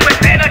ignore them will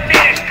pay the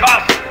dearest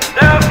cost.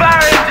 There are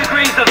varying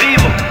degrees of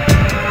evil.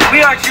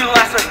 We urge you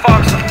lesser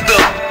forks of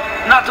filth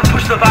not to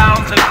push the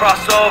bounds and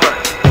cross over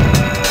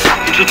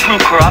into true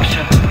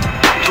corruption,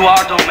 into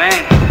our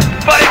domain.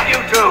 But if you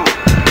do,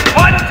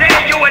 one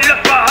day you will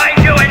look behind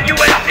you and you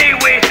will see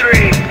we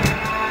three.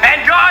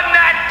 And on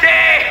that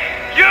day,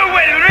 you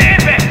will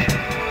reap it.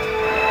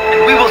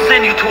 And we will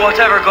send you to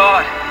whatever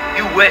God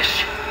you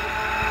wish.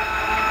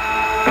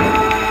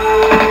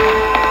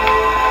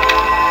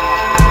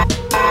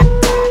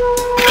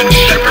 And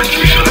shepherds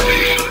we shall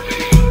be.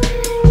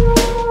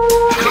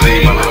 For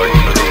thee, my Lord,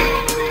 for thee.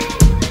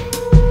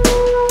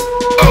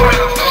 Oh,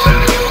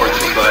 send forth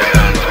from thy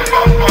hand.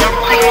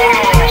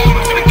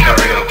 To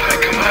carry out thy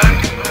command.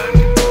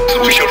 So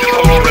we shall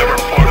flow forever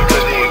forth to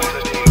thee.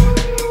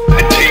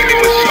 And teeming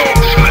with song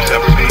shall it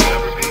ever be.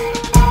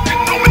 In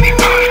nomine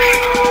Patri,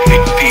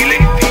 et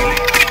Filii,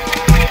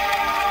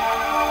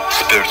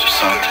 Spiritus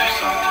Sancti.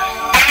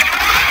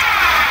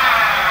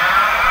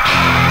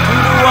 To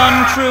the one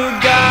true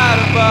God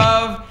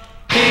above,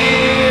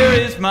 here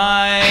is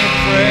my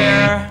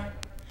prayer.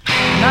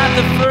 Not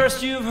the first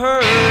you've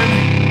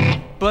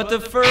heard, but the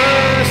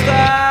first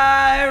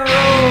I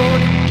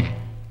wrote.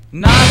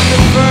 Not the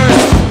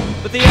first,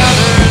 but the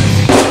others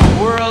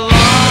were a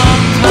long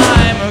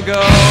time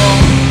ago.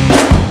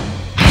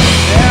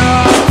 There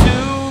are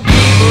two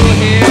people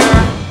here,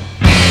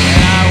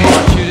 and I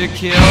want you to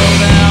kill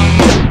them.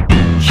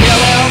 Kill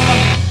him,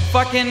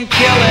 fucking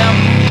kill him.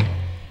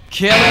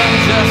 Kill him,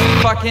 just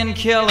fucking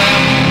kill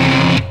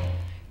him.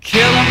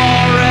 Kill him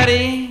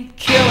already,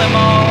 kill him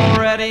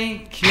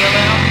already, kill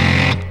him.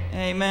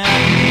 Amen.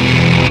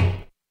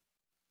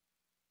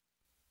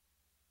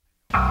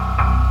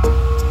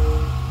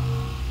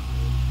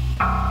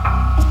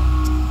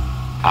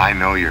 I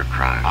know your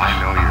crime. I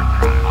know your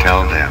crime.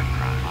 Tell them.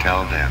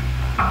 Tell them.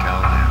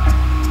 Tell them.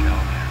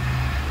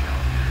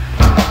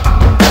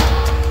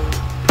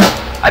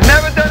 I've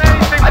never done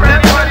anything for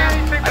anybody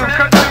who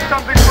could do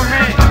something for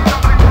me.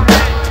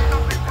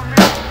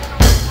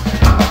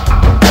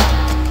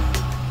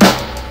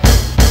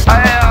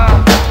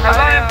 I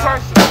lie in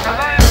person.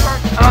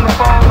 And on the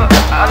phone.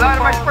 I lie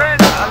to my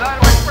friends. I lie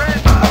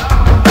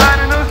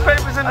to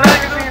newspapers and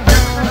magazines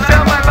and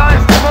tell my lies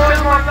to more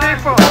and more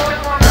people.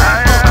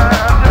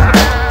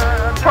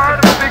 I'm part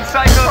of a big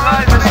cycle of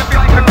lies. I should be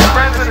cooking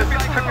president.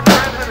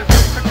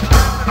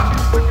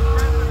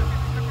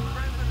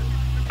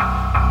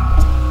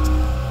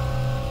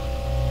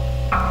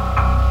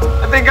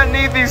 I think I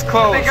need these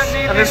clothes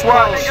and this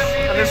watch.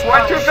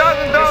 My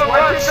 $2,000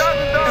 watch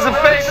is a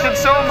fake, and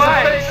so am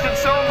I.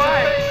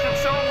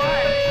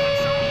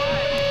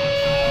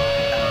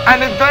 I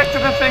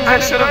neglected the things I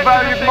should have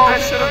valued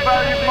most.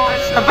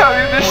 I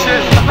value this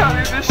shit.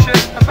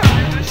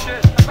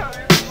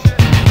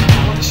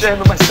 I'm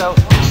ashamed of myself.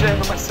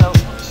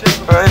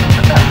 Alright?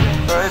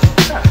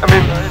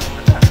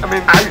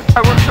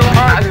 I work so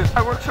hard.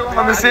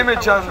 I'm his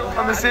image on.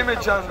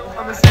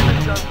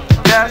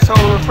 The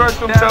asshole refers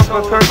to himself in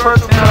the third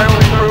person that I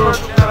only prove.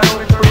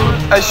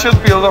 I should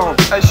be alone.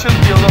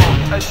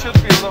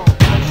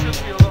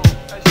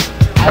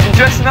 I've been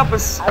dressing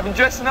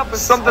up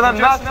as something I'm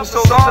not for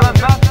so long.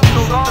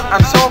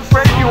 I'm so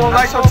afraid you won't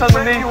like what's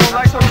underneath.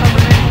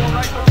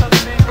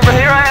 But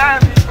here I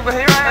am. I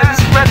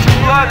just sweat through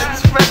blood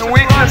and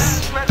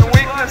weakness.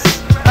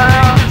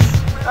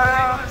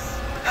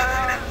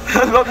 I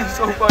love you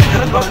so much.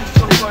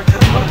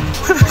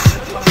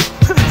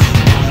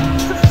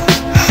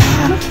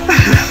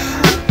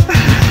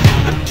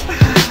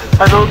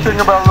 I know a thing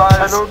about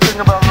lies. I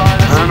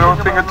know a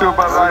thing or two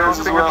about liars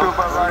as well.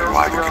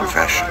 Why the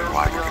confession?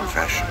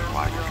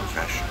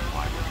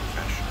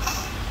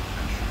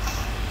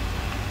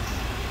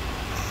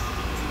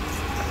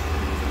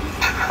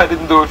 I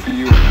didn't do it for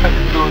you.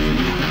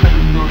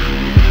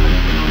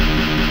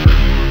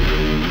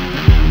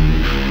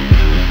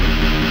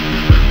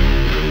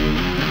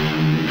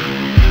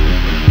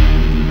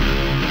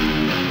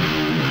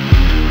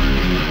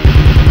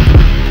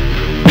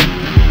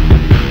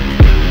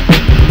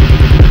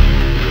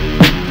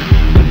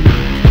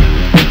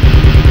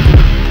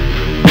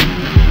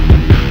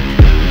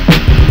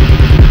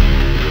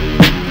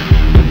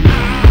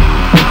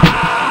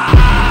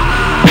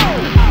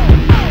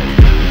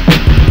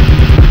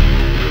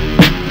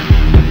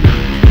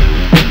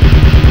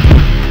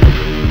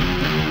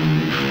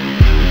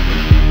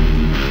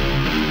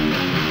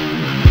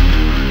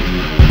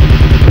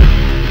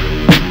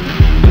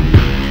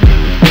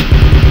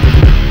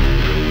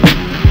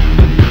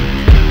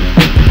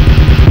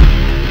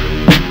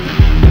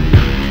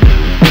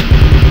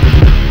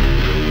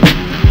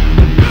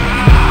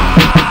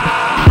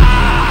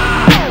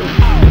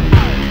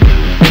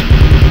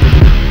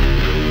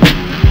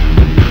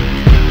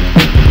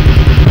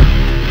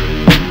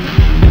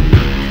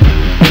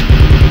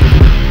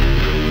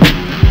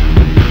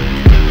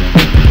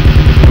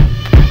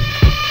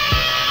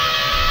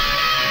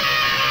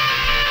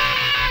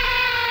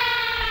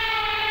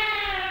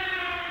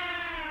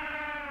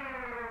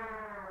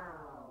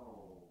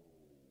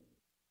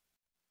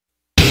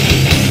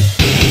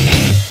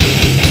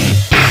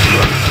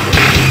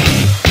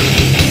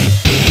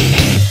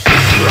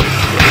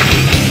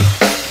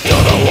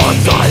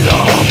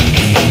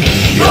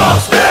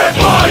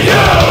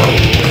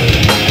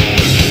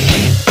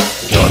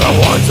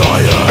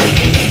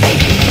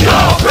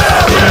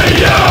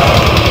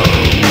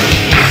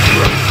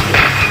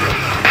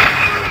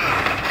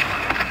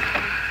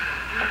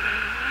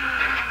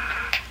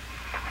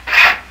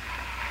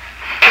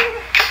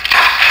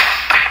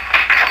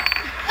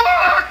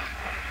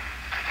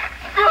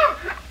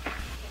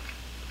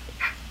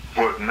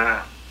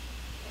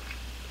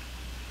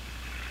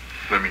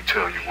 Let me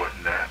tell you what,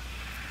 Nat.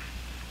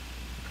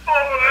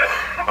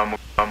 I'm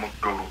gonna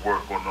go to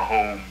work on the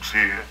homes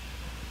here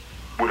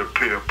with a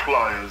pair of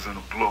pliers and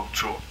a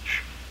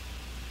blowtorch.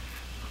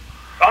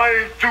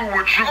 I ain't through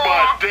with you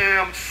by a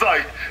damn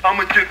sight.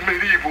 I'ma get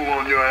medieval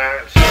on your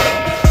ass.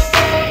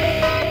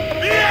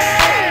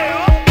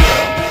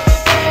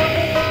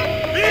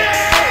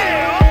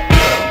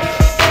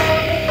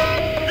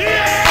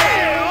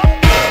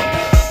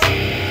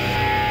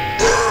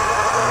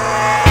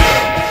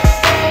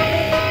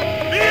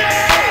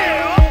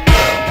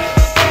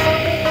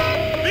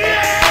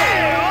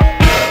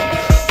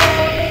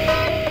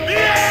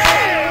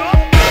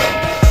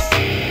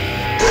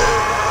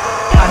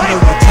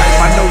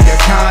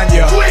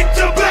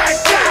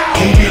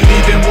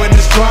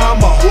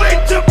 Drama. Quick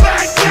to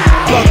back down.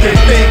 Fucking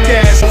thick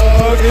ass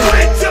hug.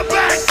 Quick to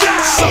back down.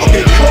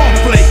 Sucking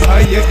cornflake.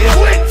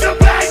 Quick to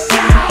back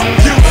down.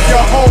 You,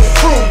 your whole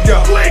crew,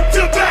 yo. Quick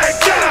to back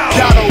down.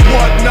 Y'all don't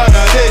want none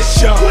of this,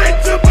 yo. Quick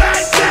to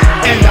back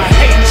down. And I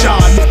hate y'all.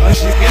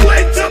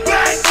 Quick to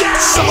back down.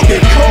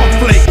 Sucking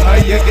cornflake.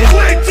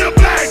 Quick to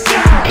back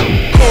down.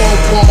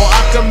 Cornball,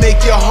 I can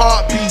make your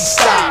heartbeat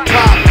stop.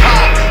 Pop,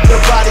 pop. The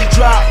body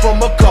drop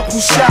from a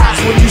couple shots.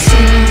 When you see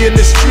me in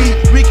the street,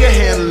 we can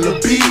handle a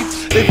beat.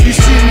 If you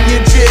see me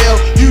in jail,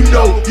 you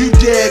know you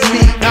dead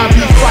meat. I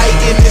be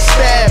fighting and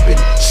stabbing,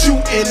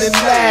 shooting and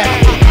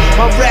laughing.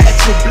 My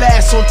ratchet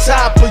blast on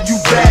top of you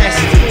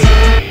bastards.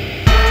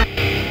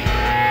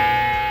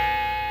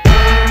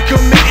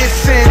 Committing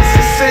sins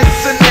in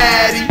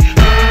Cincinnati.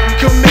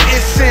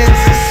 Committing sins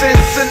in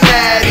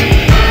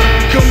Cincinnati.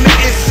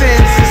 Committing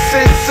sins in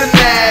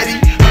Cincinnati.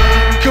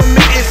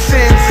 Committing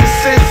sins in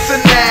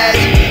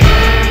Cincinnati.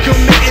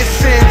 Committing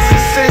sins in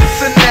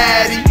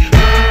Cincinnati.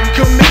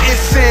 Committing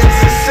sins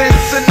in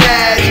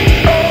Cincinnati.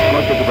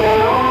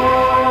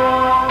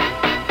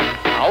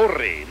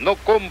 Ahorre, no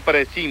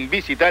compre sin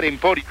visitar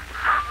Emporio.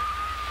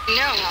 You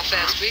know how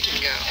fast we can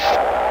go.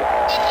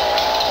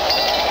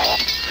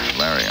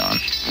 Larry on.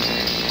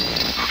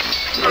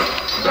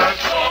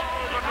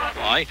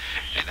 Why?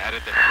 And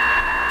added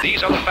that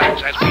these are the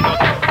facts as we know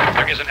them.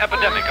 There is an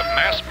epidemic of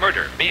mass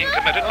murder being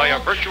committed by a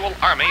virtual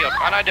army of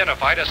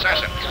unidentified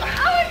assassins. Oh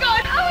my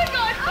God! Oh my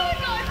God! Oh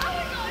my God!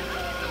 Oh my God!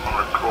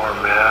 Hardcore,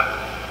 man.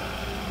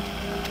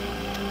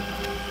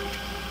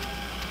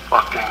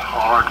 Fucking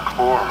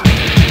hardcore.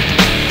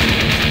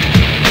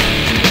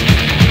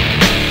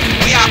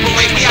 We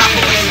operate. We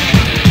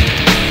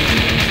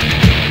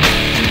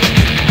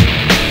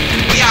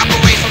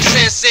operate from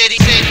Sin City.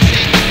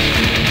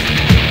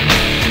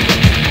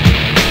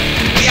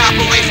 We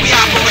operate. We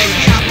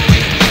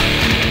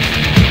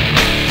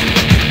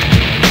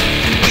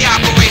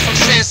operate from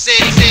Sin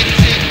City.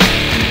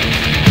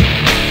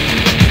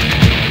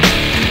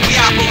 We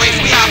operate.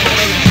 We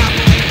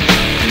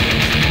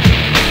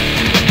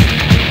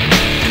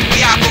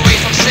operate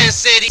from Sin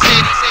City.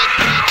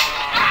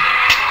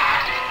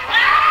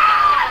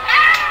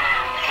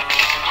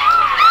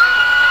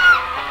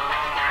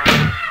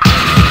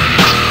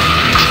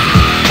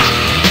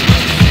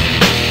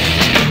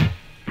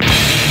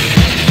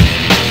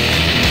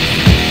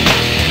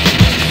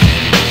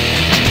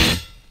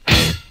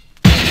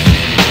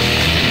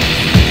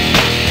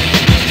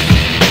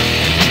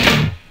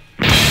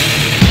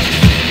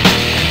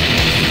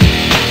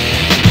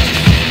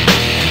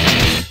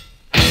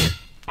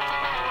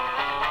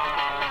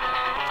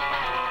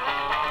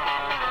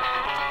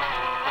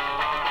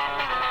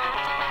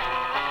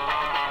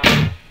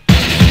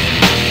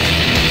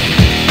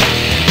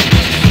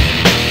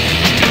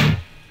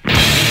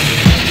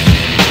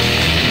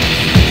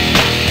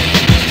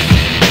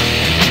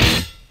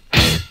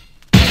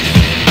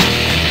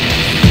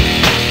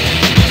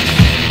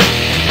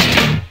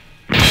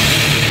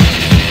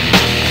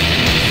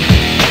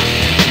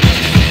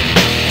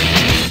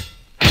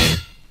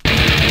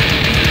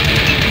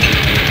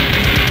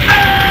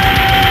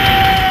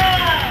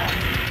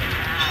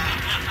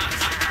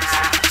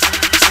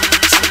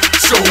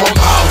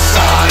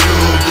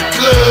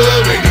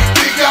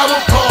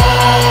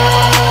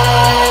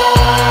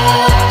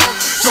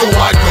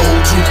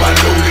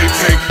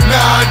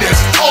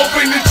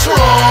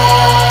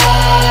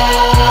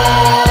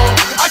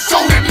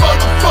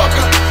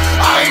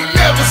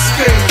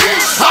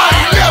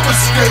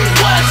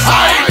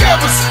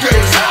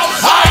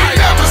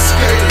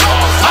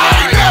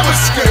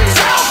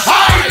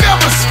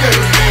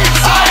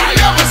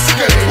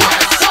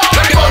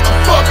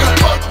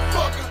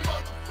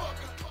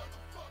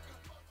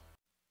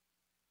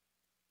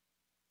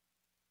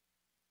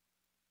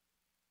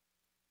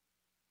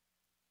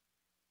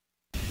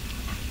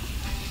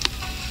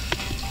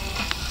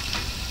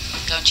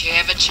 Don't you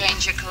ever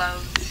change your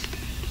clothes?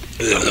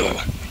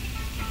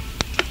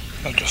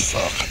 What the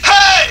fuck?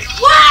 Hey!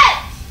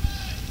 What?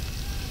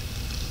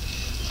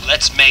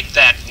 Let's make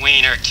that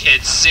wiener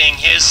kid sing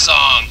his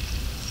song.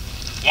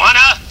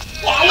 Wanna?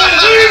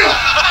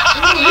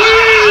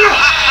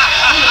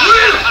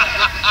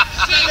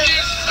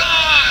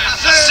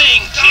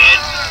 Sing, kid.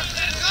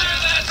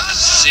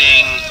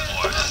 Sing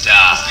or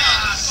die.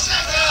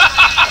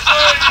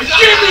 Give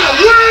me a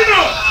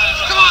winner!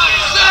 Come on,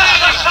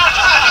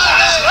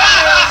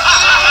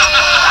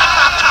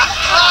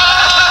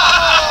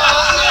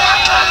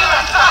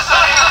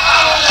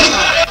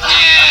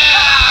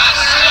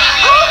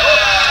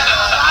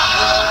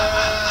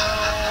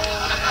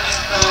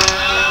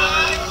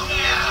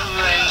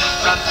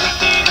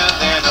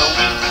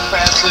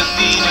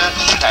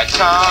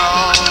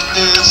 Call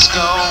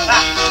disco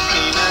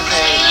Tina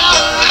hey.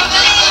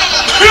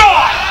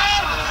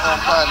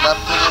 Find up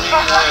the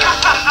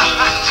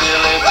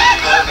chili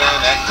Tina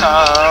then I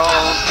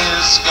call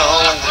disco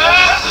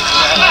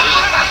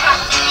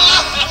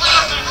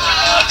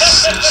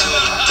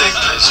Sizzle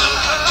thickness,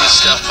 you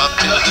step up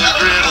to the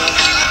griddle.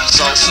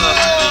 Salsa,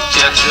 you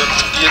ketchup,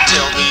 you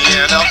tell me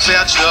and I'll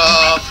fetch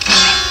up.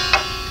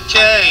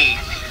 K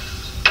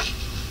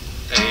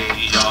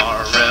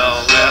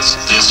A-R-L-S,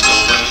 disco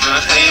in the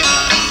hay.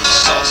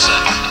 Salsa,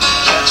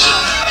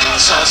 ketchup,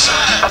 salsa,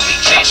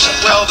 ketchup.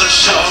 Well, they're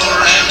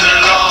short and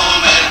they're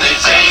long and they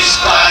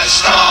taste quite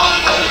strong.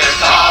 Oh, they're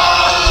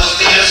called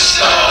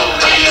disco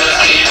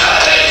Tina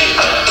hey.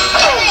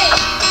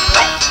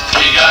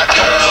 We got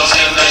girls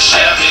in the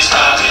Chevys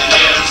driving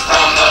in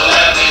from the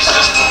levees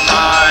just for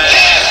my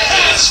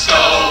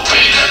disco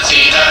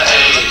Tina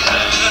hey.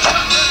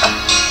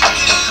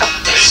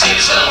 They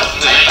sizzle,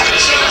 they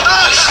grizzle,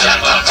 they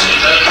step up to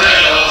the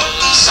griddle.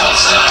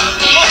 Salsa,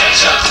 you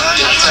ketchup,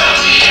 you tell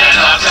me and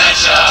I'll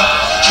catch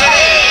up.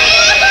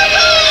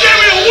 Give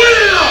me a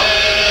winner!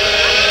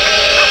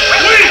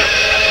 Winner!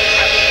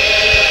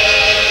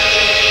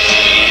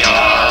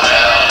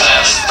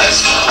 E-R-L-S,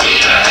 disco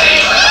Tina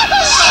hey.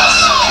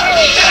 Salsa,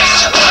 you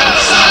ketchup,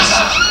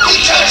 salsa, you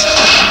ketchup,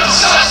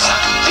 salsa,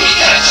 you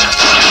ketchup,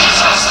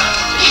 salsa,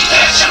 you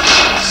ketchup,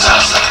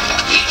 salsa,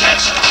 you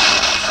ketchup,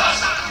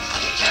 salsa,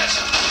 you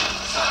ketchup,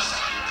 salsa.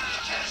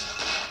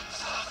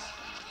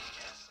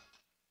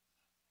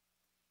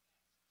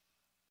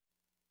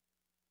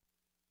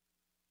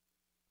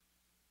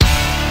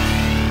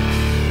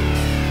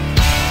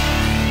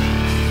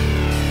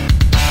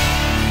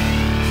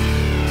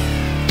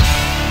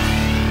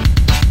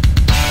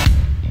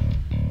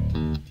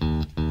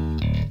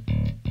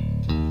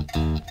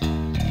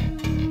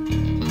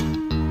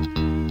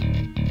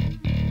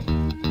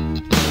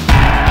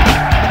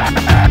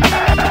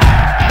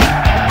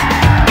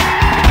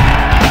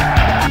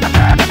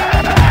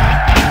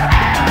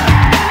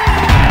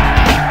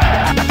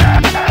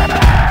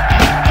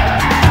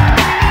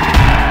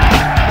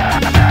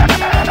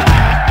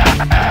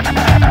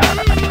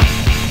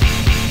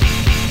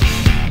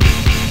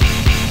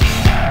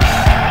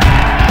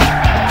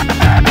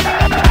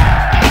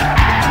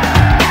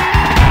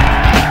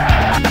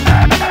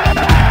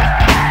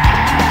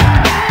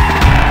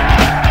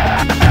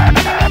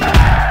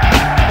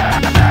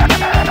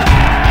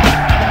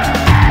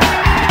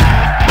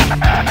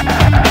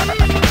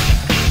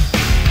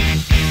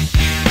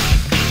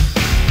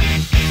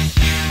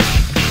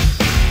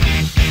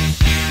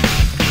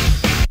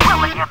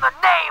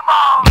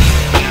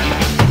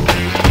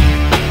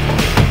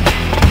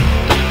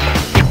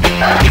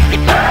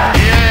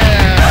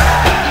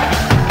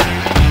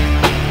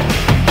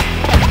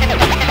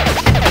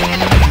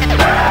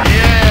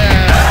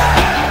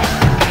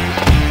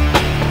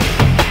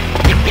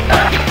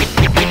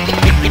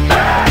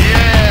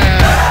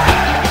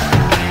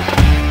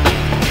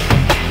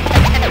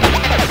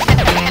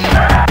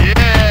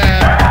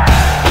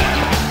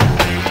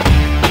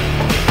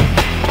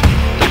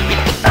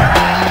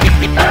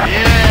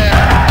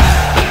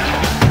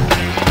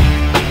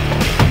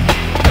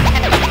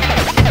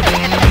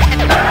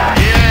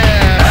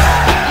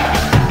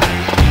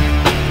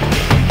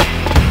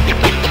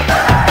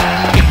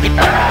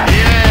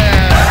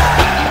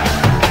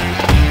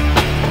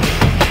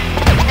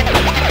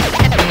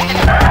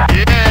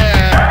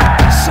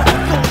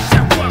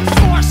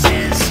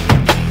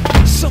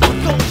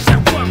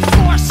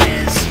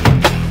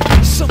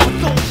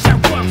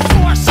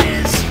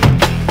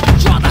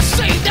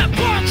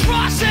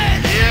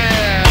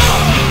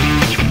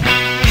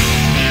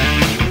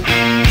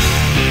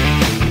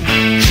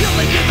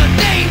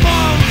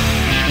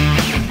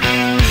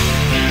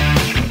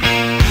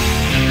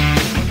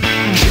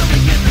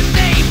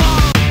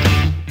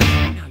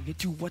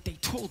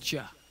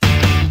 ya.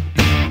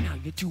 Now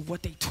you do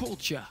what they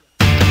told ya.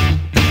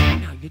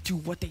 Now you do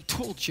what they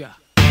told ya.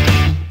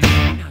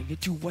 Now you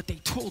do what they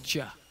told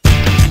ya.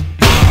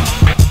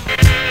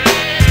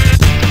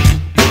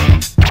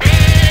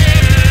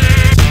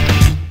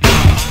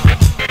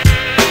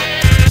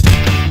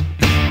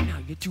 Now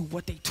you do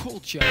what they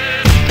told ya.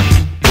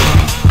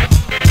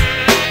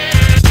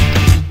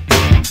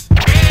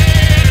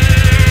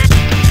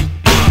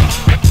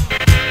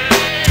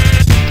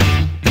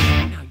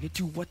 Now you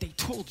do what they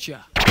told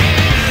ya.